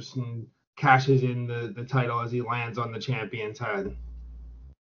rafters and cashes in the title as he lands on the champion's head.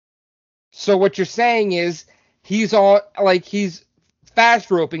 So what you're saying is he's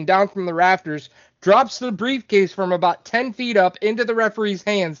fast roping down from the rafters, drops the briefcase from about 10 feet up into the referee's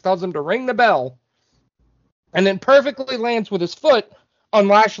hands, tells him to ring the bell, and then perfectly lands with his foot on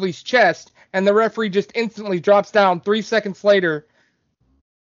Lashley's chest, and the referee just instantly drops down 3 seconds later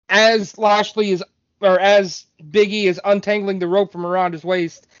as Big E is untangling the rope from around his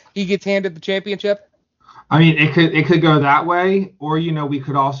waist. He gets handed the championship. I mean, it could go that way, or, we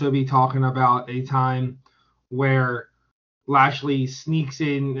could also be talking about a time where Lashley sneaks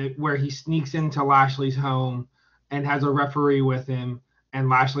into Lashley's home and has a referee with him, and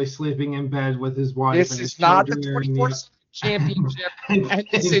Lashley sleeping in bed with his wife. This is not the 24/7 championship, and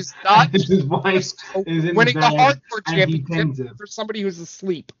this is not his wife is in winning the bed hardcore and he pins championship him. for somebody who's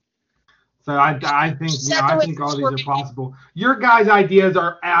asleep. So I think all these are possible. Your guys' ideas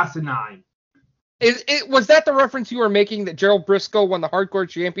are asinine. Was that the reference you were making that Gerald Briscoe won the hardcore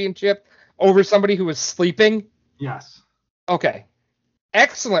championship over somebody who was sleeping? Yes. Okay.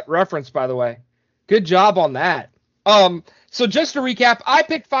 Excellent reference, by the way. Good job on that. So just to recap, I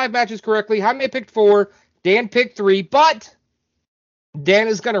picked 5 matches correctly. Jaime picked 4. Dan picked 3, but Dan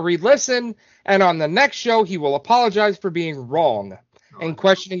is going to re-listen, and on the next show, he will apologize for being wrong and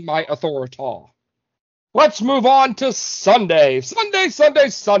questioning my authority. Let's move on to Sunday.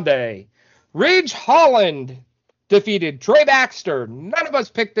 Sunday. Ridge Holland defeated Trey Baxter. None of us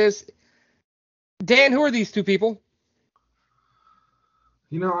picked this. Dan, who are these two people?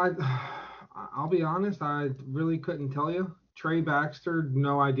 You know, I'll be honest, I really couldn't tell you. Trey Baxter,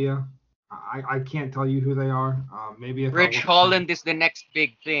 no idea. I can't tell you who they are. Maybe if Ridge Holland is the next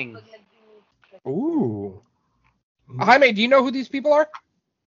big thing. Ooh. Jaime, do you know who these people are?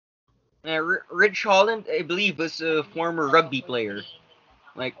 Ridge Holland, I believe, was a former rugby player.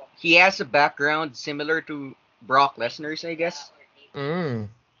 Like, he has a background similar to Brock Lesnar's, I guess.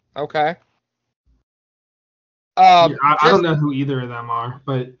 Okay. I don't know who either of them are,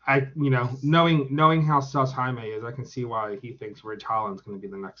 but knowing how sus Jaime is, I can see why he thinks Ridge Holland's going to be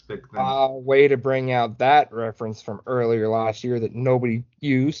the next big thing. Way to bring out that reference from earlier last year that nobody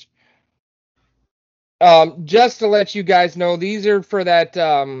used. Just to let you guys know, these are for that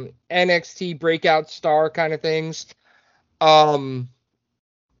NXT breakout star kind of things.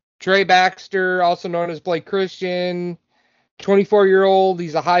 Trey Baxter, also known as Blake Christian, 24-year-old.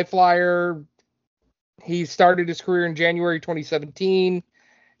 He's a high flyer. He started his career in January 2017.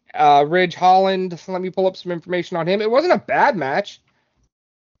 Ridge Holland, let me pull up some information on him. It wasn't a bad match,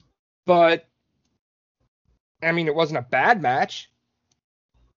 but, I mean, it wasn't a bad match.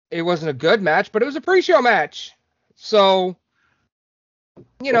 It wasn't a good match, but it was a pre-show match. So,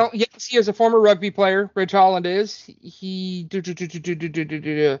 yes, he is a former rugby player. Ridge Holland is. He...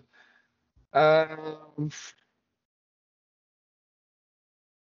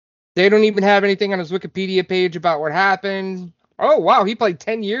 They don't even have anything on his Wikipedia page about what happened. Oh, wow. He played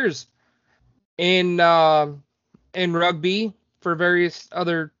 10 years in rugby for various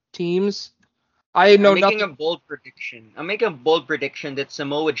other teams. I'm making a bold prediction. I'm making a bold prediction that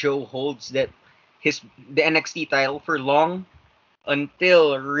Samoa Joe holds the NXT title for long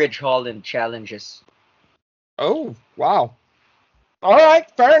until Ridge Holland challenges. Oh, wow. All right,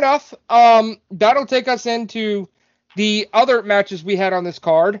 fair enough. That'll take us into the other matches we had on this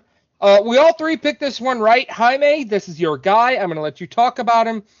card. We all three picked this one right. Jaime, this is your guy. I'm going to let you talk about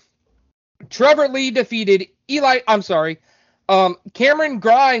him. Trevor Lee defeated Cameron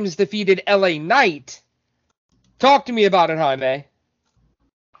Grimes defeated LA Knight. Talk to me about it, Jaime.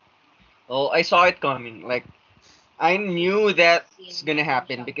 Well, I saw it coming. Like, I knew that's going to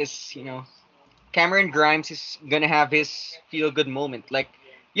happen because, Cameron Grimes is going to have his feel-good moment. Like,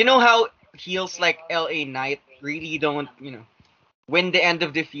 you know how heels like LA Knight really don't, win the end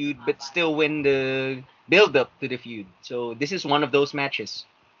of the feud, but still win the build-up to the feud. So this is one of those matches.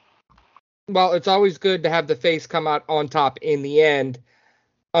 Well, it's always good to have the face come out on top in the end,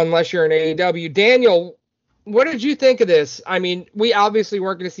 unless you're an AEW. Daniel, what did you think of this? I mean, we obviously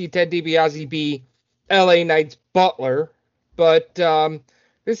weren't going to see Ted DiBiase be LA Knight's butler, but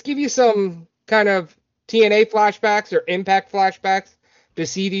let's give you some kind of TNA flashbacks or Impact flashbacks to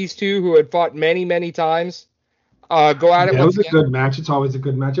see these two who had fought many, many times. Go at it. It was a good match. It's always a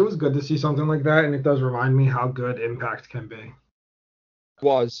good match. It was good to see something like that, and it does remind me how good Impact can be.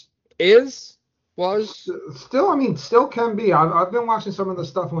 Still can be. I've been watching some of the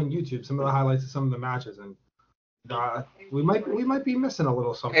stuff on YouTube, some of the highlights of some of the matches, and we might be missing a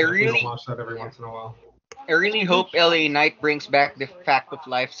little something. We don't watch that every once in a while. I really hope LA Knight brings back the Fact of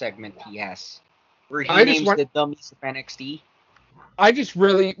Life segment he has, where he names the dummies of NXT. I just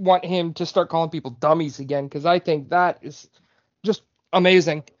really want him to start calling people dummies again, because I think that is just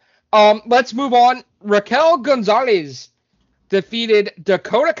amazing. Let's move on. Raquel Gonzalez defeated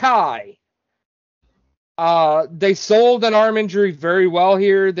Dakota Kai. They sold an arm injury very well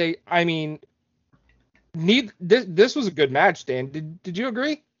here. This was a good match, Dan. Did you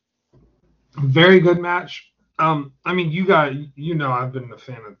agree? Very good match. I've been a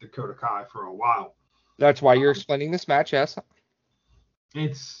fan of Dakota Kai for a while. That's why you're explaining this match, yes.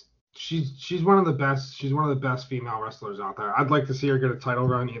 She's one of the best. She's one of the best female wrestlers out there. I'd like to see her get a title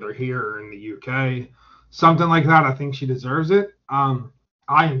run either here or in the UK, something like that. I think she deserves it. I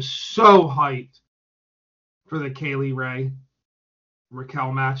am so hyped for the Kaylee Ray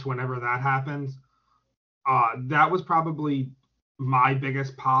Raquel match whenever that happens. That was probably my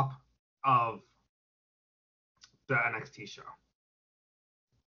biggest pop of the NXT show.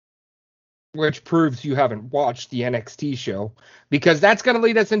 Which proves you haven't watched the NXT show, because that's going to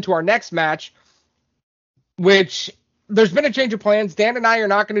lead us into our next match, which there's been a change of plans. Dan and I are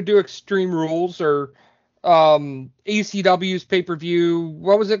not going to do Extreme Rules or ECW's pay-per-view.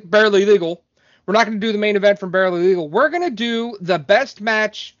 What was it? Barely Legal. We're not going to do the main event from Barely Legal. We're going to do the best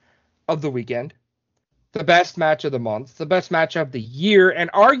match of the weekend, the best match of the month, the best match of the year, and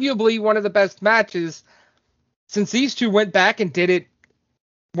arguably one of the best matches, since these two went back and did it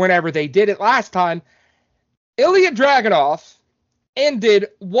whenever they did it last time. Ilya Dragunov ended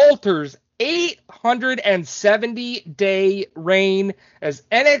Walter's 870-day reign as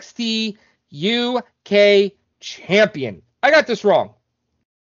NXT UK champion. I got this wrong.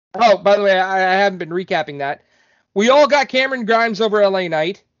 Oh, by the way, I haven't been recapping that. We all got Cameron Grimes over LA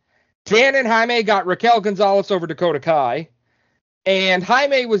Knight. Dan and Jaime got Raquel Gonzalez over Dakota Kai. And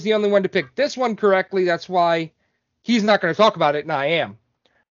Jaime was the only one to pick this one correctly. That's why he's not going to talk about it, and I am.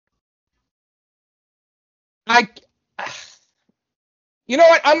 You know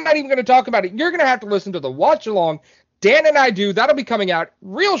what? I'm not even going to talk about it. You're going to have to listen to the watch along Dan and I do. That'll be coming out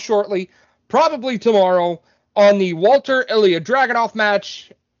real shortly, probably tomorrow, on the Walter Ilya Dragunov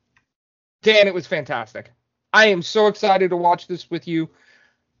match. Dan, it was fantastic. I am so excited to watch this with you.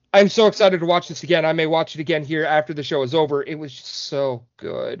 I'm so excited to watch this again. I may watch it again here after the show is over. It was just so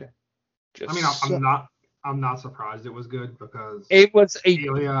good. I'm not surprised it was good, because it was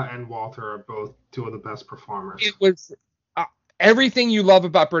Ilya and Walter are both two of the best performers. It was everything you love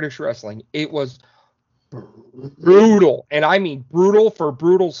about British wrestling. It was brutal, and I mean brutal for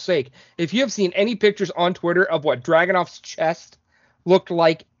brutal's sake. If you have seen any pictures on Twitter of what Dragunov's chest looked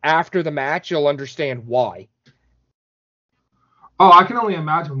like after the match, you'll understand why. Oh, I can only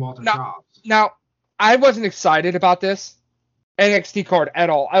imagine Walter chops. Now, I wasn't excited about this NXT card at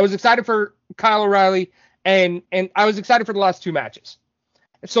all. I was excited for Kyle O'Reilly, and I was excited for the last two matches.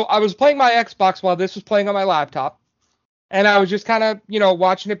 So I was playing my Xbox while this was playing on my laptop, and I was just kind of,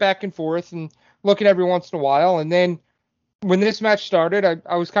 watching it back and forth and looking every once in a while. And then when this match started,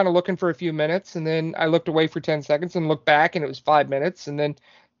 I was kind of looking for a few minutes, and then I looked away for 10 seconds and looked back, and it was 5 minutes, and then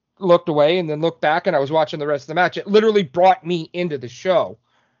looked away and then looked back, and I was watching the rest of the match. It literally brought me into the show.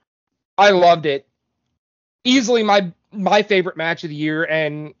 I loved it. Easily my favorite match of the year,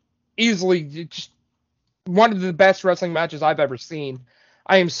 and easily just one of the best wrestling matches I've ever seen.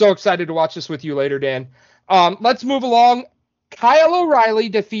 I am so excited to watch this with you later, Dan. Let's move along. Kyle O'Reilly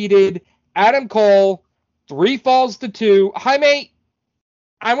defeated Adam Cole 3 falls to 2. Jaime,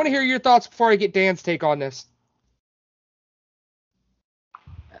 I want to hear your thoughts before I get Dan's take on this.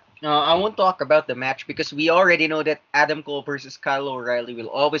 I won't talk about the match because we already know that Adam Cole versus Kyle O'Reilly will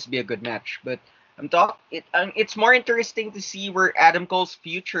always be a good match. But it's more interesting to see where Adam Cole's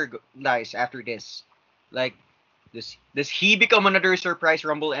future lies after this. Like, does he become another surprise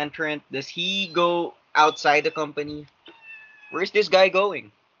Rumble entrant? Does he go outside the company? Where's this guy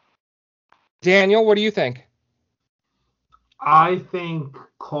going? Daniel, what do you think? I think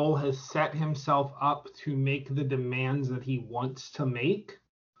Cole has set himself up to make the demands that he wants to make.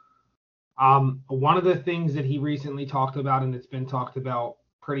 One of the things that he recently talked about, and it's been talked about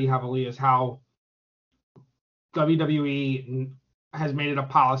pretty heavily, is how WWE has made it a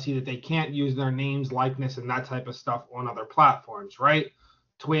policy that they can't use their names, likeness, and that type of stuff on other platforms, right?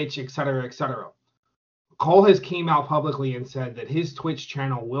 Twitch, etc., etc. Cole has came out publicly and said that his Twitch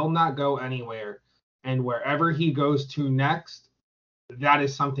channel will not go anywhere, and wherever he goes to next, that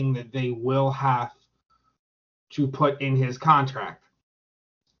is something that they will have to put in his contract.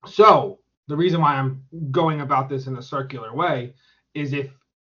 So the reason why I'm going about this in a circular way is if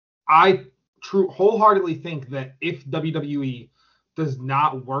I wholeheartedly think that if WWE does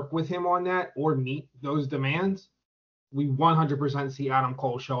not work with him on that or meet those demands, we 100% see Adam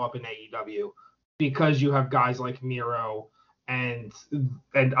Cole show up in AEW, because you have guys like Miro and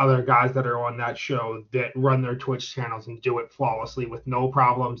other guys that are on that show that run their Twitch channels and do it flawlessly with no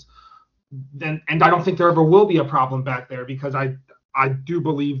problems. And I don't think there ever will be a problem back there, because I do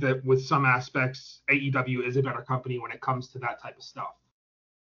believe that with some aspects, AEW is a better company when it comes to that type of stuff.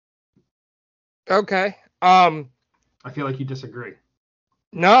 Okay. I feel like you disagree.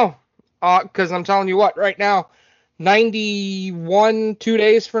 No, because I'm telling you what, right now, 2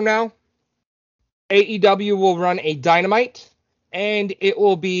 days from now, AEW will run a Dynamite, and it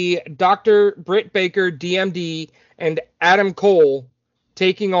will be Dr. Britt Baker, DMD, and Adam Cole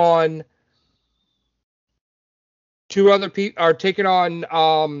taking on two other people, are taking on,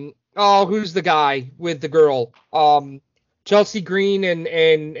 who's the guy with the girl? Chelsea Green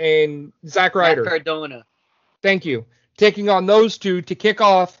and Zack Ryder. Matt Cardona. Thank you. Taking on those two to kick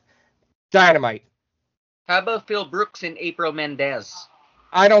off Dynamite. How about Phil Brooks and April Mendez?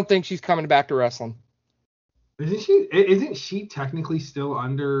 I don't think she's coming back to wrestling. Isn't she technically still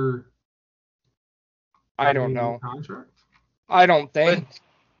under? I don't know. Contract? I don't think.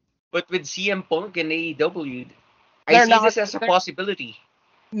 But with CM Punk and AEW, They're I see this as a possibility.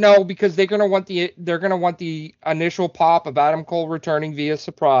 No, because they're gonna want the initial pop of Adam Cole returning via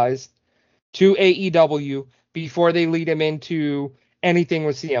surprise to AEW before they lead him into anything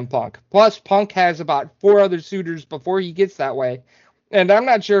with CM Punk. Plus, Punk has about 4 other suitors before he gets that way, and I'm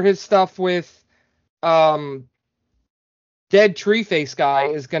not sure his stuff with Dead Tree Face guy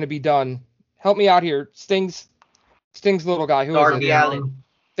is going to be done. Help me out here, Sting's little guy. Who Darby is it? Allin.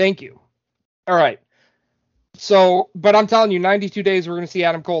 Thank you. All right. So, but I'm telling you, 92 days we're going to see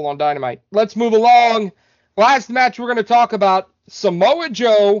Adam Cole on Dynamite. Let's move along. Last match we're going to talk about, Samoa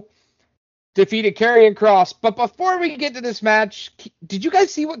Joe defeated Karrion Kross. But before we get to this match, did you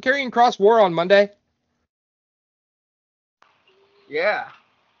guys see what Karrion Kross wore on Monday? Yeah.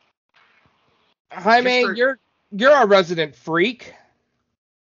 Jaime, you're a resident freak.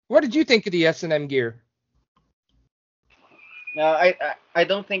 What did you think of the S&M gear? No, I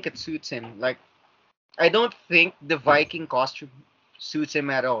don't think it suits him. Like, I don't think the Viking costume suits him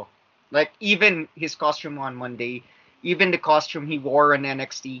at all. Like, even his costume on Monday, even the costume he wore on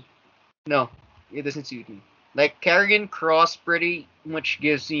NXT, no, it doesn't suit me. Like, Karrion Kross pretty much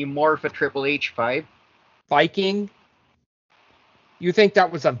gives me more of a Triple H vibe. Viking? You think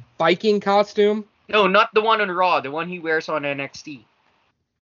that was a Viking costume? No, not the one on Raw, the one he wears on NXT.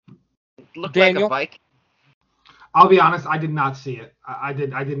 It looked Daniel? like a Viking. I'll be honest, I did not see it. I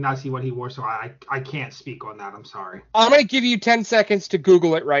did not see what he wore, so I can't speak on that. I'm sorry. I'm going to give you 10 seconds to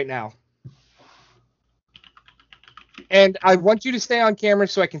Google it right now. And I want you to stay on camera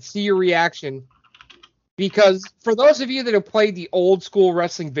so I can see your reaction. Because for those of you that have played the old school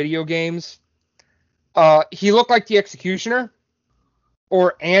wrestling video games, he looked like the Executioner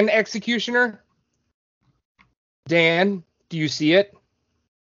or an Executioner. Dan, do you see it?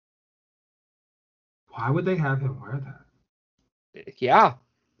 Why would they have him wear that? Yeah.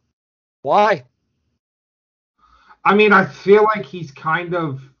 Why? I mean, I feel like he's kind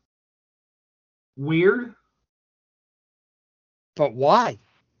of weird. But why?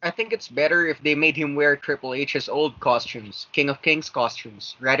 I think it's better if they made him wear Triple H's old costumes, King of Kings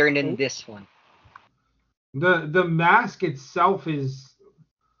costumes, rather than this one. The mask itself is...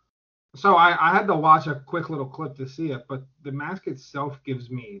 So I had to watch a quick little clip to see it, but the mask itself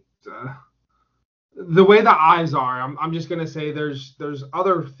gives me... the way the eyes are, I'm just gonna say there's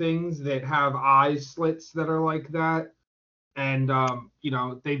other things that have eye slits that are like that, and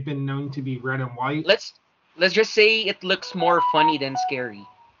they've been known to be red and white. Let's just say it looks more funny than scary.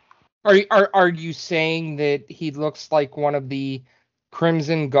 Are you saying that he looks like one of the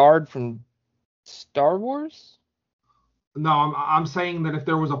Crimson Guard from Star Wars? No, I'm saying that if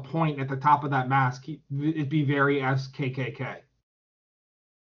there was a point at the top of that mask, it'd be very SKKK.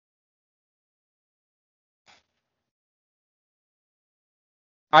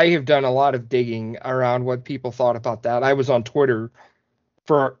 I have done a lot of digging around what people thought about that. I was on Twitter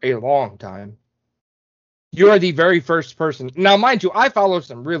for a long time. You are the very first person. Now, mind you, I follow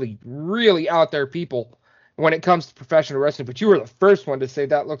some really, really out there people when it comes to professional wrestling, but you were the first one to say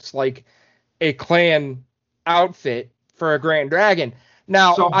that looks like a clan outfit for a Grand Dragon.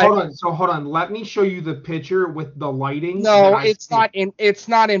 Now, So hold on. Let me show you the picture with the lighting. No, it's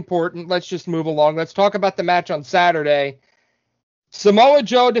not important. Let's just move along. Let's talk about the match on Saturday. Samoa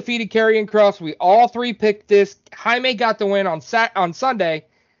Joe defeated Karrion Kross. We all three picked this. Jaime got the win on Sunday.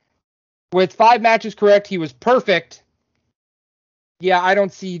 With 5 matches correct, he was perfect. Yeah, I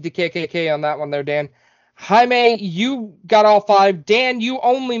don't see the KKK on that one there, Dan. Jaime, you got all 5. Dan, you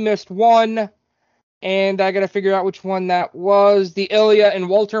only missed 1. And I got to figure out which one that was. The Ilya and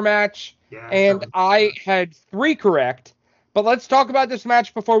Walter match. Yeah, and I had 3 correct. But let's talk about this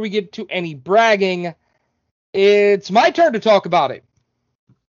match before we get to any bragging. It's my turn to talk about it.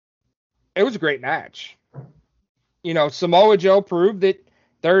 It was a great match. Samoa Joe proved that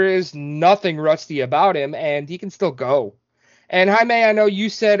there is nothing rusty about him, and he can still go. And Jaime, I know you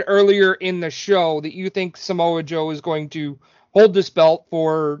said earlier in the show that you think Samoa Joe is going to hold this belt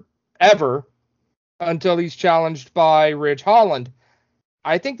forever until he's challenged by Ridge Holland.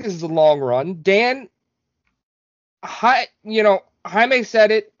 I think this is a long run. Dan, Jaime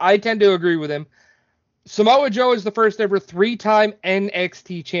said it. I tend to agree with him. Samoa Joe is the first ever 3-time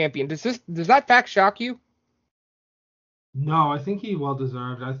NXT champion. Does that fact shock you? No, I think he well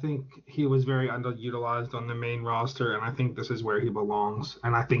deserved. I think he was very underutilized on the main roster, and I think this is where he belongs.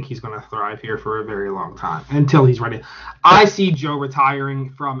 And I think he's going to thrive here for a very long time until he's ready. I see Joe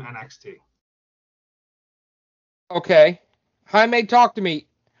retiring from NXT. Okay. Jaime, talk to me.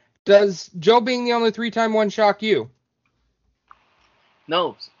 Does Joe being the only 3-time one shock you?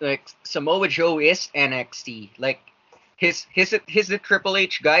 No, like Samoa Joe is NXT. Like he's the Triple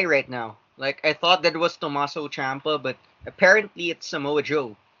H guy right now. Like I thought that was Tommaso Ciampa, but apparently it's Samoa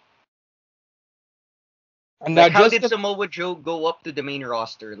Joe. And Like now how just did Samoa Joe go up to the main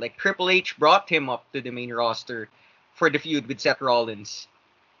roster? Like Triple H brought him up to the main roster for the feud with Seth Rollins.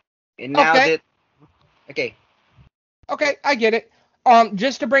 And now Okay. that okay. Okay, I get it.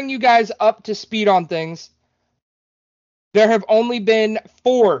 Just to bring you guys up to speed on things, there have only been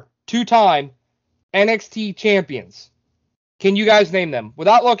 4 2-time NXT champions. Can you guys name them?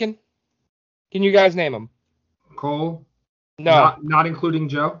 Without looking, can you guys name them? Cole? No. Not including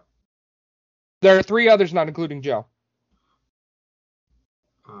Joe? There are 3 others, not including Joe.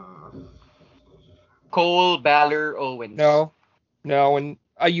 Cole, Balor, Owens. No, and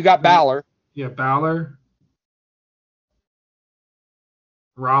you got Balor. Yeah, Balor.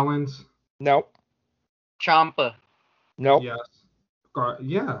 Rollins. Nope. Ciampa. Nope. Yes.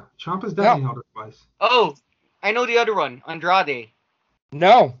 Yeah, Ciampa's definitely held it twice. Oh, I know the other one. Andrade.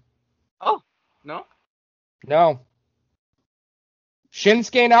 No. Oh, no? No.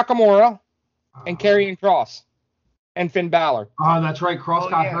 Shinsuke Nakamura and Karrion Kross and Finn Balor. Oh, that's right. Cross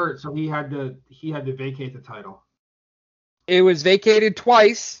got yeah. hurt, so he had to vacate the title. It was vacated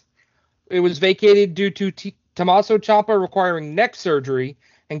twice. It was vacated due to Tommaso Ciampa requiring neck surgery,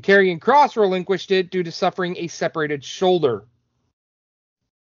 and Karrion Kross relinquished it due to suffering a separated shoulder.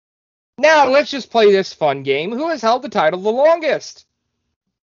 Now, let's just play this fun game. Who has held the title the longest?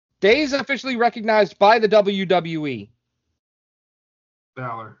 Days officially recognized by the WWE.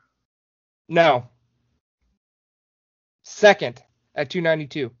 Balor. No. Second at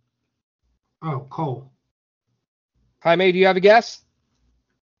 292. Oh, Cole. Jaime, do you have a guess?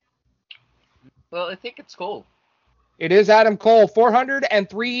 Well, I think it's Cole. It is Adam Cole.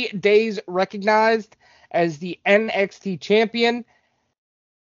 403 days recognized as the NXT champion.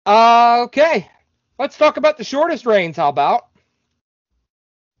 Okay. Let's talk about the shortest reigns. How about?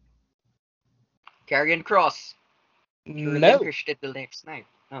 Karrion Kross. He No. relinquished it the next night.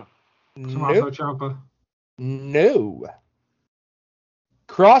 Oh. Tommaso Nope. Ciampa. No.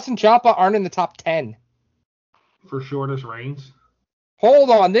 Kross and Ciampa aren't in the top 10. For shortest reigns. Hold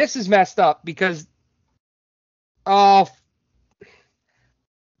on. This is messed up because I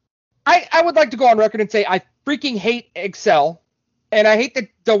would like to go on record and say I freaking hate Excel. And I hate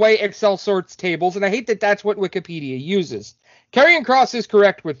the way Excel sorts tables. And I hate that that's what Wikipedia uses. Karrion Kross is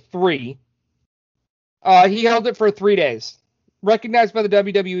correct with 3. He held it for 3 days. Recognized by the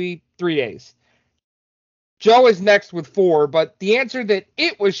WWE, 3 days. Joe is next with 4, but the answer that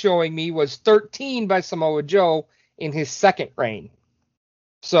it was showing me was 13 by Samoa Joe in his second reign.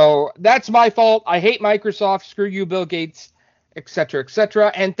 So that's my fault. I hate Microsoft. Screw you, Bill Gates, etc.,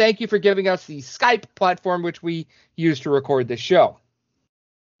 etc. And thank you for giving us the Skype platform, which we use to record this show.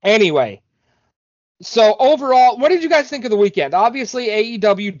 Anyway, so overall, what did you guys think of the weekend? Obviously,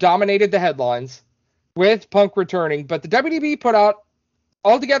 AEW dominated the headlines with Punk returning, but the WWE put out,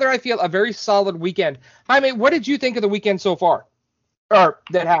 altogether, I feel, a very solid weekend. Jaime, what did you think of the weekend so far? Or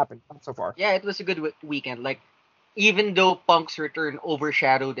that happened so far? Yeah, it was a good weekend. Like, even though Punk's return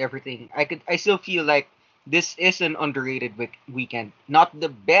overshadowed everything, I still feel like this is an underrated weekend. Not the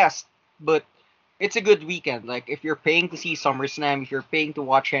best, but it's a good weekend. Like, if you're paying to see SummerSlam, if you're paying to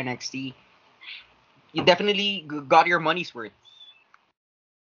watch NXT, you definitely got your money's worth.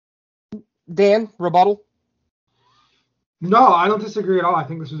 Dan, rebuttal? No, I don't disagree at all. I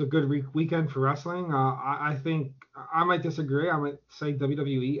think this was a good weekend for wrestling. I think I might disagree. I might say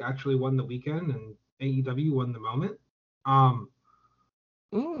WWE actually won the weekend and AEW won the moment.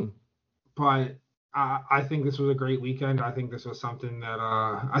 But I think this was a great weekend. I think this was something that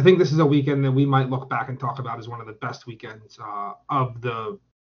I think this is a weekend that we might look back and talk about as one of the best weekends of the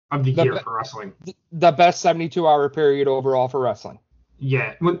year for wrestling. The best 72-hour period overall for wrestling.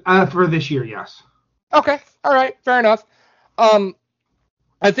 Yeah, for this year, yes. Okay, all right, fair enough.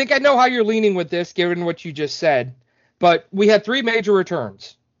 I think I know how you're leaning with this, given what you just said. But we had 3 major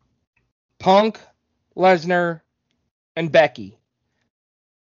returns: Punk, Lesnar, and Becky.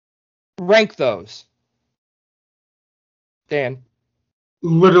 Rank those, Dan.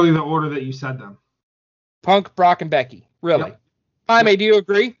 Literally the order that you said them. Punk, Brock, and Becky. Really? Yep. Jaime, do you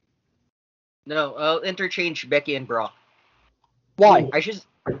agree? No, I'll interchange Becky and Brock. Why? I should.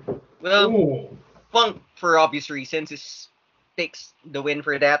 Well, Ooh. for obvious reasons, takes the win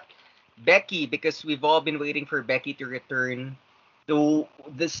for that. Becky, because we've all been waiting for Becky to return.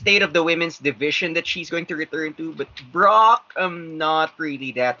 The state of the women's division that she's going to return to, but Brock, I'm not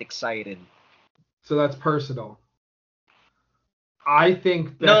really that excited. So that's personal. I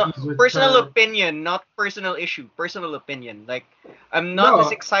think No, Becky's personal return. opinion, not personal issue. Personal opinion. Like, I'm not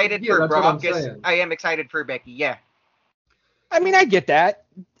as excited for that's what Brock I'm as saying. I am excited for Becky. Yeah. I mean, I get that,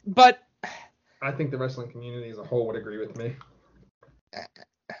 but I think the wrestling community as a whole would agree with me.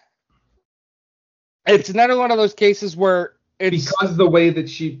 it's another one of those cases where it's Because of the way that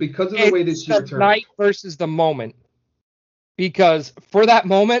she the returned. night versus the moment. Because for that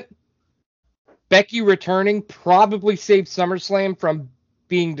moment, Becky returning probably saved SummerSlam from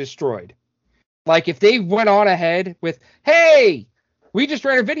being destroyed. Like if they went on ahead with, hey, we just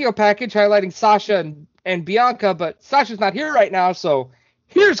ran a video package highlighting Sasha and Bianca, but Sasha's not here right now, so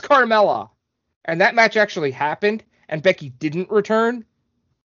here's Carmella. And that match actually happened, and Becky didn't return.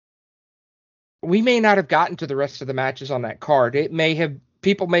 We may not have gotten to the rest of the matches on that card.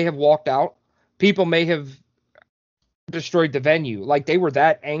 People may have walked out. People may have destroyed the venue. Like they were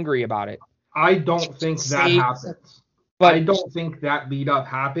that angry about it. I don't think that happens. But I don't think that lead up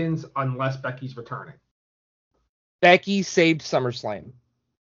happens unless Becky's returning. Becky saved SummerSlam.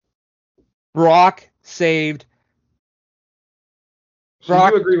 Brock saved. So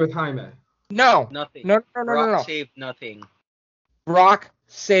you agree with Jaime? No. Nothing. No. Brock saved nothing. Brock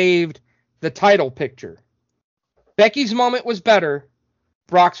saved the title picture. Becky's moment was better.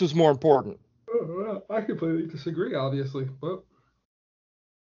 Brock's was more important. Well, I completely disagree, obviously. But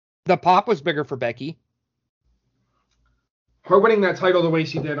The pop was bigger for Becky. her winning that title the way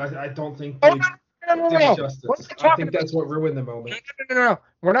she did, I don't think they did justice. I think that's what ruined the moment. No.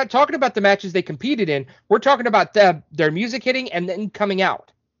 We're not talking about the matches they competed in. We're talking about their music hitting and then coming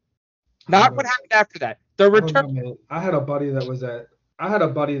out. Not what happened after that. The return. I had a buddy that was at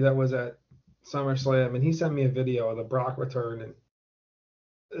SummerSlam, and he sent me a video of the Brock return,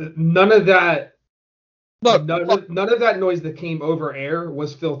 and none of that. Look, none of that noise that came over air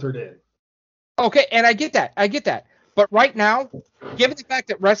was filtered in. Okay, and I get that. But right now, given the fact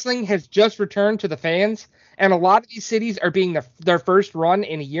that wrestling has just returned to the fans, and a lot of these cities are being their first run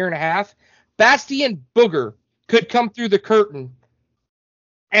in a year and a half, Basti and Booger could come through the curtain,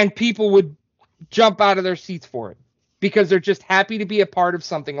 and people would jump out of their seats for it because they're just happy to be a part of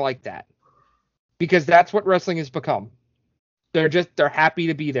something like that. Because that's what wrestling has become. They're happy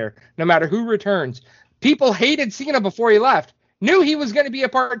to be there, no matter who returns. People hated Cena before he left. Knew he was going to be a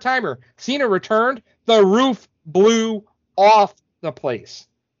part-timer. Cena returned. The roof blew off the place.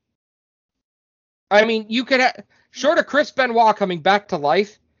 I mean, you could have, short of Chris Benoit coming back to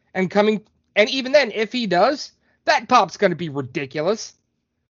life and even then, if he does, that pop's going to be ridiculous.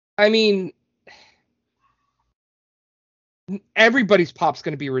 I mean, everybody's pop's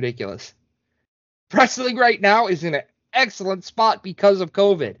going to be ridiculous. Wrestling right now is in an excellent spot because of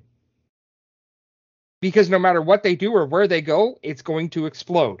COVID. Because no matter what they do or where they go, it's going to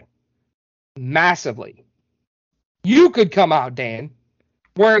explode. Massively. You could come out, Dan,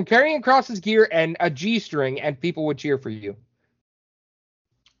 wearing Karrion Kross's gear and a G-string, and people would cheer for you.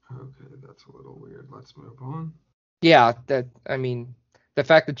 Okay, that's a little weird. Let's move on. Yeah, the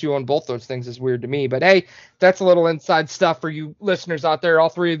fact that you own both those things is weird to me. But hey, that's a little inside stuff for you listeners out there. All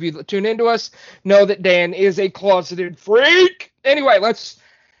three of you that tune into us know that Dan is a closeted freak. Anyway, let's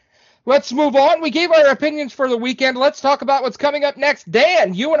move on. We gave our opinions for the weekend. Let's talk about what's coming up next.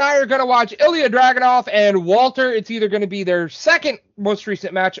 Dan, you and I are going to watch Ilya Dragunov and Walter. It's either going to be their second most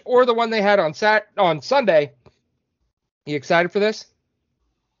recent match or the one they had on Sunday. You excited for this?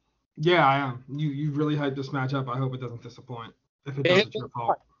 Yeah, I am. You really hyped this match up. I hope it doesn't disappoint. If it does, it's your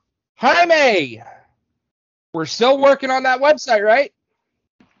fault. Jaime, we're still working on that website, right?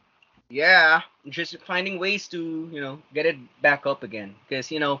 Yeah, just finding ways to, get it back up again. Because,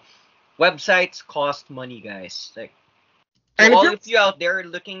 websites cost money, guys. Like, so all of you out there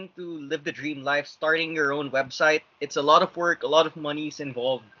looking to live the dream life, starting your own website, it's a lot of work, a lot of money is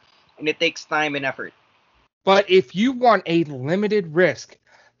involved, and it takes time and effort. But if you want a limited risk,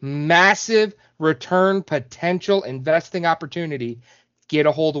 massive return potential investing opportunity, get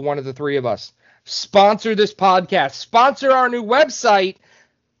a hold of one of the three of us. Sponsor this podcast. Sponsor our new website.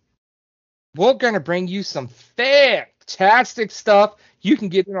 We're going to bring you some fantastic stuff. You can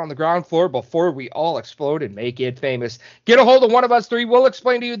get in on the ground floor before we all explode and make it famous. Get a hold of one of us three. We'll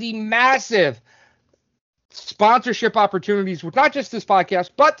explain to you the massive sponsorship opportunities with not just this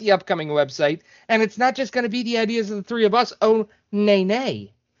podcast, but the upcoming website. And it's not just going to be the ideas of the three of us. Oh,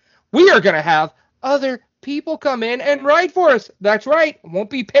 nay. We are going to have other people come in and write for us. That's right. Won't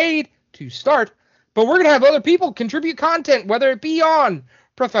be paid to start, But we're going to have other people contribute content, whether it be on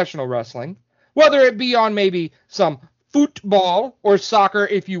professional wrestling, whether it be on maybe some football or soccer,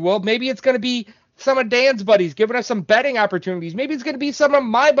 if you will. Maybe it's going to be some of Dan's buddies giving us some betting opportunities. Maybe it's going to be some of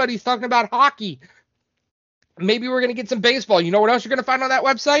my buddies talking about hockey. Maybe we're going to get some baseball. You know what else you're going to find on that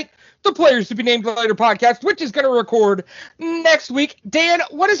website? The Players to be Named Later podcast, which is going to record next week. Dan,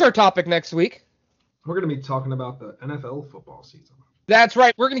 what is our topic next week? We're going to be talking about the NFL football season. That's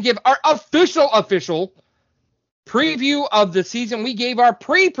right. We're going to give our official preview of the season. We gave our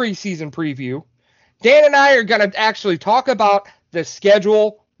preseason preview. Dan and I are going to actually talk about the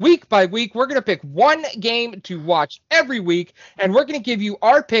schedule week by week. We're going to pick one game to watch every week, and we're going to give you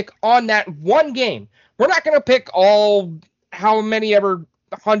our pick on that one game. We're not going to pick all how many ever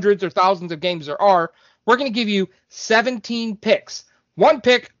hundreds or thousands of games there are. We're going to give you 17 picks. One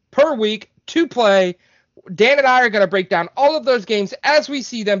pick per week to play. Dan and I are going to break down all of those games as we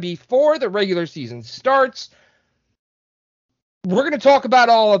see them before the regular season starts. We're going to talk about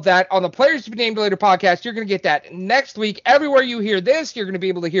all of that on the Players to be Named Later podcast. You're going to get that next week. Everywhere you hear this, you're going to be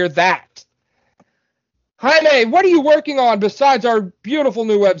able to hear that. Jaime, what are you working on besides our beautiful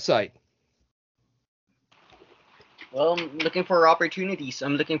new website? Well, I'm looking for opportunities.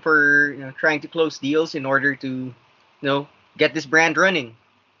 I'm looking for trying to close deals in order to get this brand running.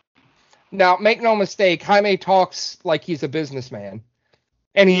 Now, make no mistake, Jaime talks like he's a businessman.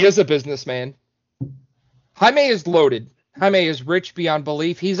 And he is a businessman. Jaime is loaded. Jaime is rich beyond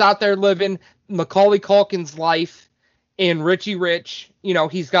belief. He's out there living Macaulay Culkin's life in Richie Rich.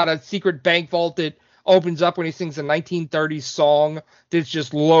 He's got a secret bank vault that opens up when he sings a 1930s song that's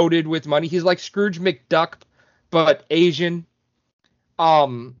just loaded with money. He's like Scrooge McDuck, but Asian.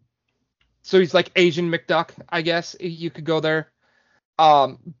 So he's like Asian McDuck, I guess. You could go there.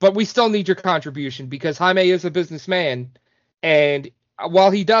 But we still need your contribution because Jaime is a businessman. And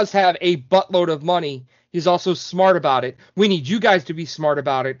while he does have a buttload of money, he's also smart about it. We need you guys to be smart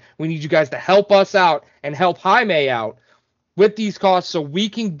about it. We need you guys to help us out and help Jaime out with these costs so we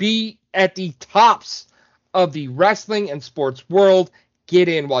can be at the tops of the wrestling and sports world. Get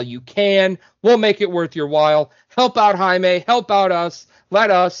in while you can. We'll make it worth your while. Help out Jaime. Help out us. Let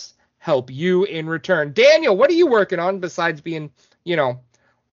us help you in return. Daniel, what are you working on besides being,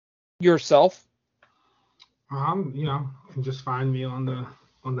 yourself? You can just find me on the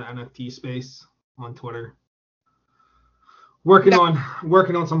NFT space on Twitter. Working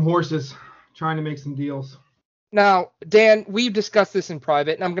on some horses, trying to make some deals. Now, Dan, we've discussed this in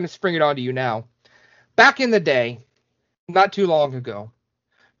private, and I'm going to spring it onto you now. Back in the day, not too long ago,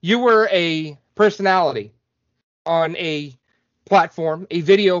 you were a personality on a platform, a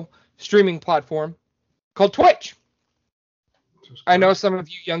video streaming platform called Twitch. I know some of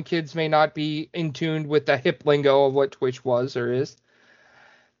you young kids may not be in tune with the hip lingo of what Twitch was or is.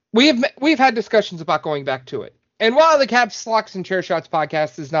 We've had discussions about going back to it. And while the Caps, Locks, and Chair Shots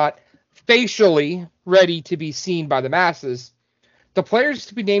podcast is not facially ready to be seen by the masses, the Players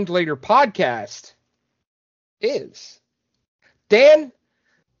to be Named Later podcast is. Dan,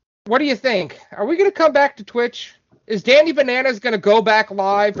 what do you think? Are we going to come back to Twitch? Is Danny Bananas going to go back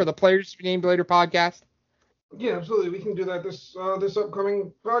live for the Players to be Named Later podcast? Yeah, absolutely. We can do that this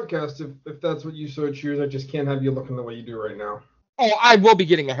upcoming podcast if that's what you so choose. I just can't have you looking the way you do right now. Oh, I will be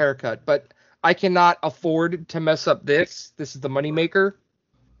getting a haircut, but I cannot afford to mess up this. This is the moneymaker.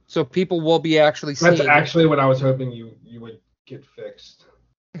 So people will be actually seeing. That's actually what I was hoping you would get fixed.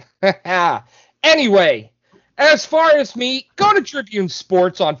 Anyway, as far as me, go to Tribune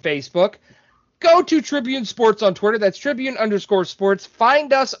Sports on Facebook. Go to Tribune Sports on Twitter. That's Tribune_Sports.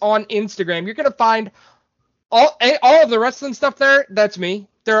 Find us on Instagram. You're going to find all of the wrestling stuff there. That's me.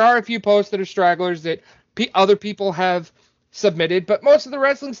 There are a few posts that are stragglers that other people have submitted, but most of the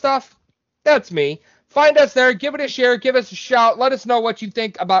wrestling stuff, that's me. Find us there. Give it a share. Give us a shout. Let us know what you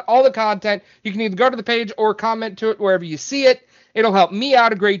think about all the content. You can either go to the page or comment to it wherever you see it. It'll help me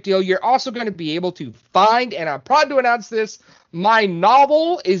out a great deal. You're also going to be able to find, and I'm proud to announce this, my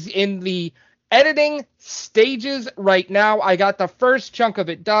novel is in the editing stages right now. I got the first chunk of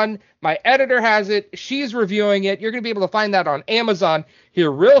it done. My editor has it. She's reviewing it. You're going to be able to find that on Amazon here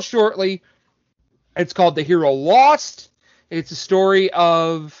real shortly. It's called The Hero Lost. It's a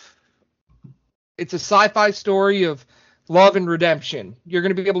sci-fi story of love and redemption. You're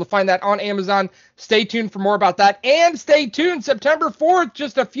going to be able to find that on Amazon. Stay tuned for more about that. And stay tuned, September 4th,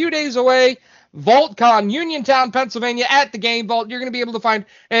 just a few days away, VaultCon, Uniontown, Pennsylvania, at the Game Vault. You're going to be able to find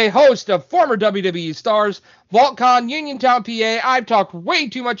a host of former WWE stars. VaultCon, Uniontown, PA. I've talked way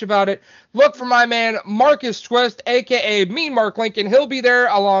too much about it. Look for my man, Marcus Twist, a.k.a. Mean Mark Lincoln. He'll be there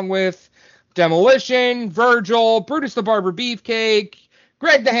along with Demolition, Virgil, Brutus the Barber Beefcake,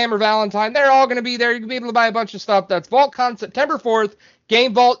 Greg the Hammer Valentine. They're all going to be there. You can be able to buy a bunch of stuff. That's VaultCon September 4th,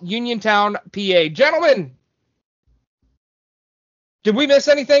 Game Vault, Uniontown, PA. Gentlemen, did we miss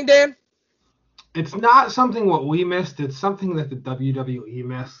anything, Dan? It's not something what we missed. It's something that the WWE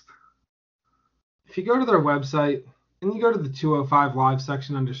missed. If you go to their website and you go to the 205 Live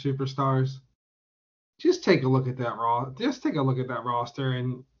section under Superstars, just take a look at that roster,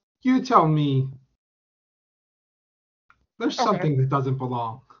 and you tell me there's something that doesn't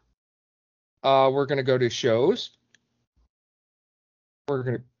belong. We're gonna go to shows. Go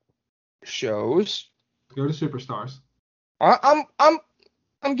to Superstars.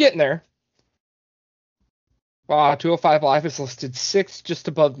 I'm getting there. Wow, 205 Live is listed 6 just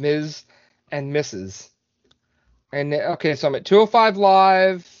above Miz and Mrs. And okay, so I'm at 205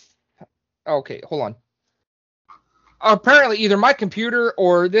 Live. Okay, hold on. Apparently, either my computer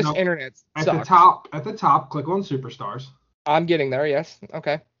or this internet sucks. At the top, click on Superstars. I'm getting there, yes.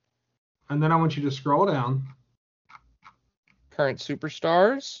 Okay. And then I want you to scroll down. Current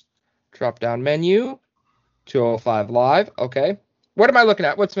Superstars. Drop down menu. 205 Live. Okay. What am I looking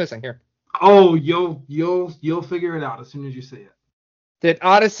at? What's missing here? Oh, you'll figure it out as soon as you see it. That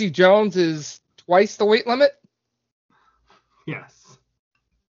Odyssey Jones is twice the weight limit? Yes.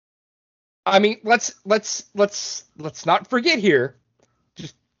 I mean, let's not forget here,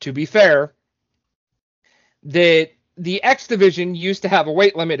 just to be fair, that the X division used to have a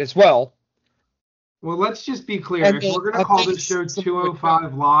weight limit as well. Well, let's just be clear. If we're going to call this show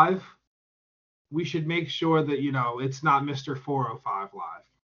 205 Live, we should make sure that, it's not Mr. 405 Live.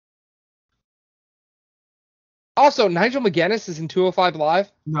 Also, Nigel McGuinness is in 205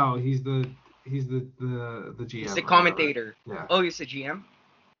 Live? No, he's the GM. He's the commentator. Yeah. Oh, he's the GM?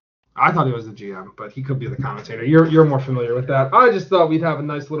 I thought he was the GM, but he could be the commentator. You're more familiar with that. I just thought we'd have a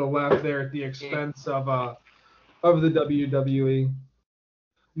nice little laugh there at the expense of the WWE.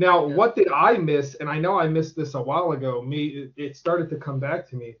 Now, what did I miss? And I know I missed this a while ago. It started to come back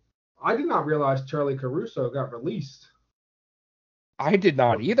to me. I did not realize Charlie Caruso got released. I did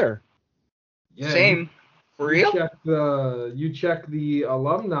not either. Yeah, same. For real? You check the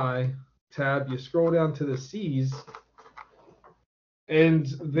alumni tab. You scroll down to the C's. And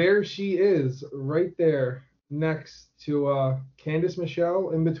there she is, right there, next to Candice Michelle,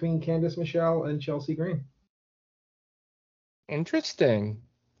 in between Candice Michelle and Chelsea Green. Interesting.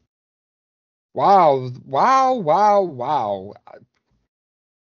 Wow.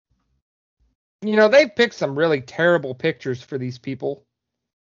 They've picked some really terrible pictures for these people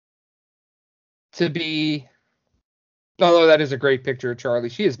to be. Although that is a great picture of Charlie.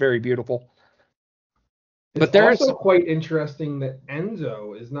 She is very beautiful. It's also quite interesting that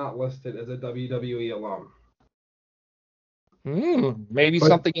Enzo is not listed as a WWE alum. Maybe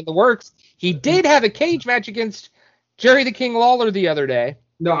something in the works. He did have a cage match against Jerry the King Lawler the other day.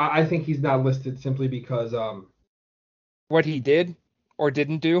 No, I think he's not listed simply because what he did or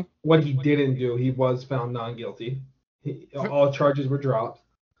didn't do? What he didn't do, he was found non-guilty. All charges were dropped.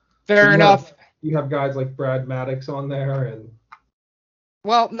 Fair enough. You have guys like Brad Maddox on there and...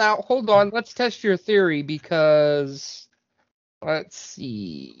 Well, now, hold on. Let's test your theory because, let's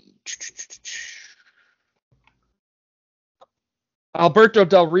see. Alberto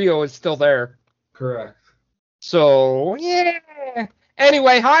Del Rio is still there. Correct. So, yeah.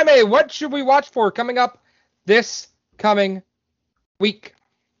 Anyway, Jaime, what should we watch for coming up this coming week?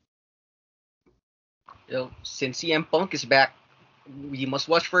 Since CM Punk is back, we must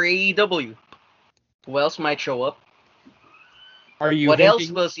watch for AEW. Who else might show up? What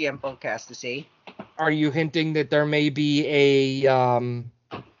else will CM Punk has to say? Are you hinting that there may be a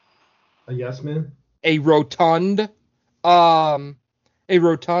yes man? A rotund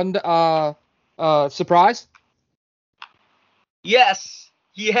surprise? Yes.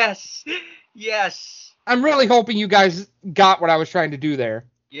 I'm really hoping you guys got what I was trying to do there.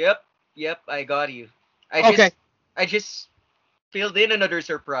 Yep, I got you. I just filled in another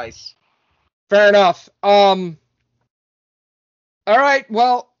surprise. Fair enough. All right,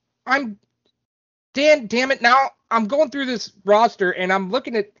 well, damn it. Now I'm going through this roster and I'm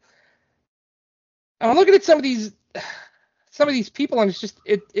looking at some of these people, and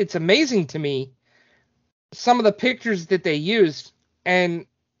it's amazing to me some of the pictures that they used. And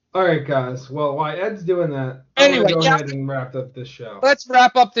all right, guys. Well, while Ed's doing that, I'm gonna go ahead and wrap up this show. Let's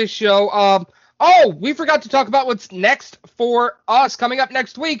wrap up this show. We forgot to talk about what's next for us coming up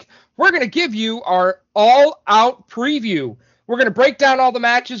next week. We're going to give you our all-out preview. We're going to break down all the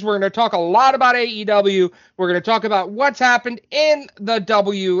matches. We're going to talk a lot about AEW. We're going to talk about what's happened in the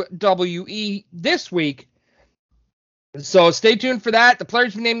WWE this week. So stay tuned for that. The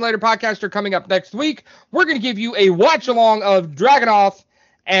Players We Name Later podcast are coming up next week. We're going to give you a watch-along of Dragunov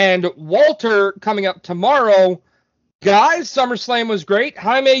And Walter coming up tomorrow. Guys, SummerSlam was great.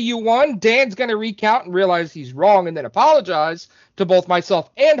 Jaime, you won. Dan's going to recount and realize he's wrong and then apologize to both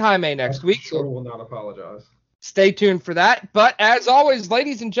myself and Jaime next week. Sure will not apologize. Stay tuned for that. But as always,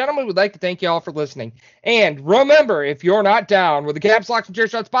 ladies and gentlemen, we'd like to thank you all for listening. And remember, if you're not down with the Caps, Locks, and Chair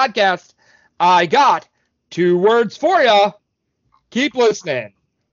Shots podcast, I got 2 words for you. Keep listening.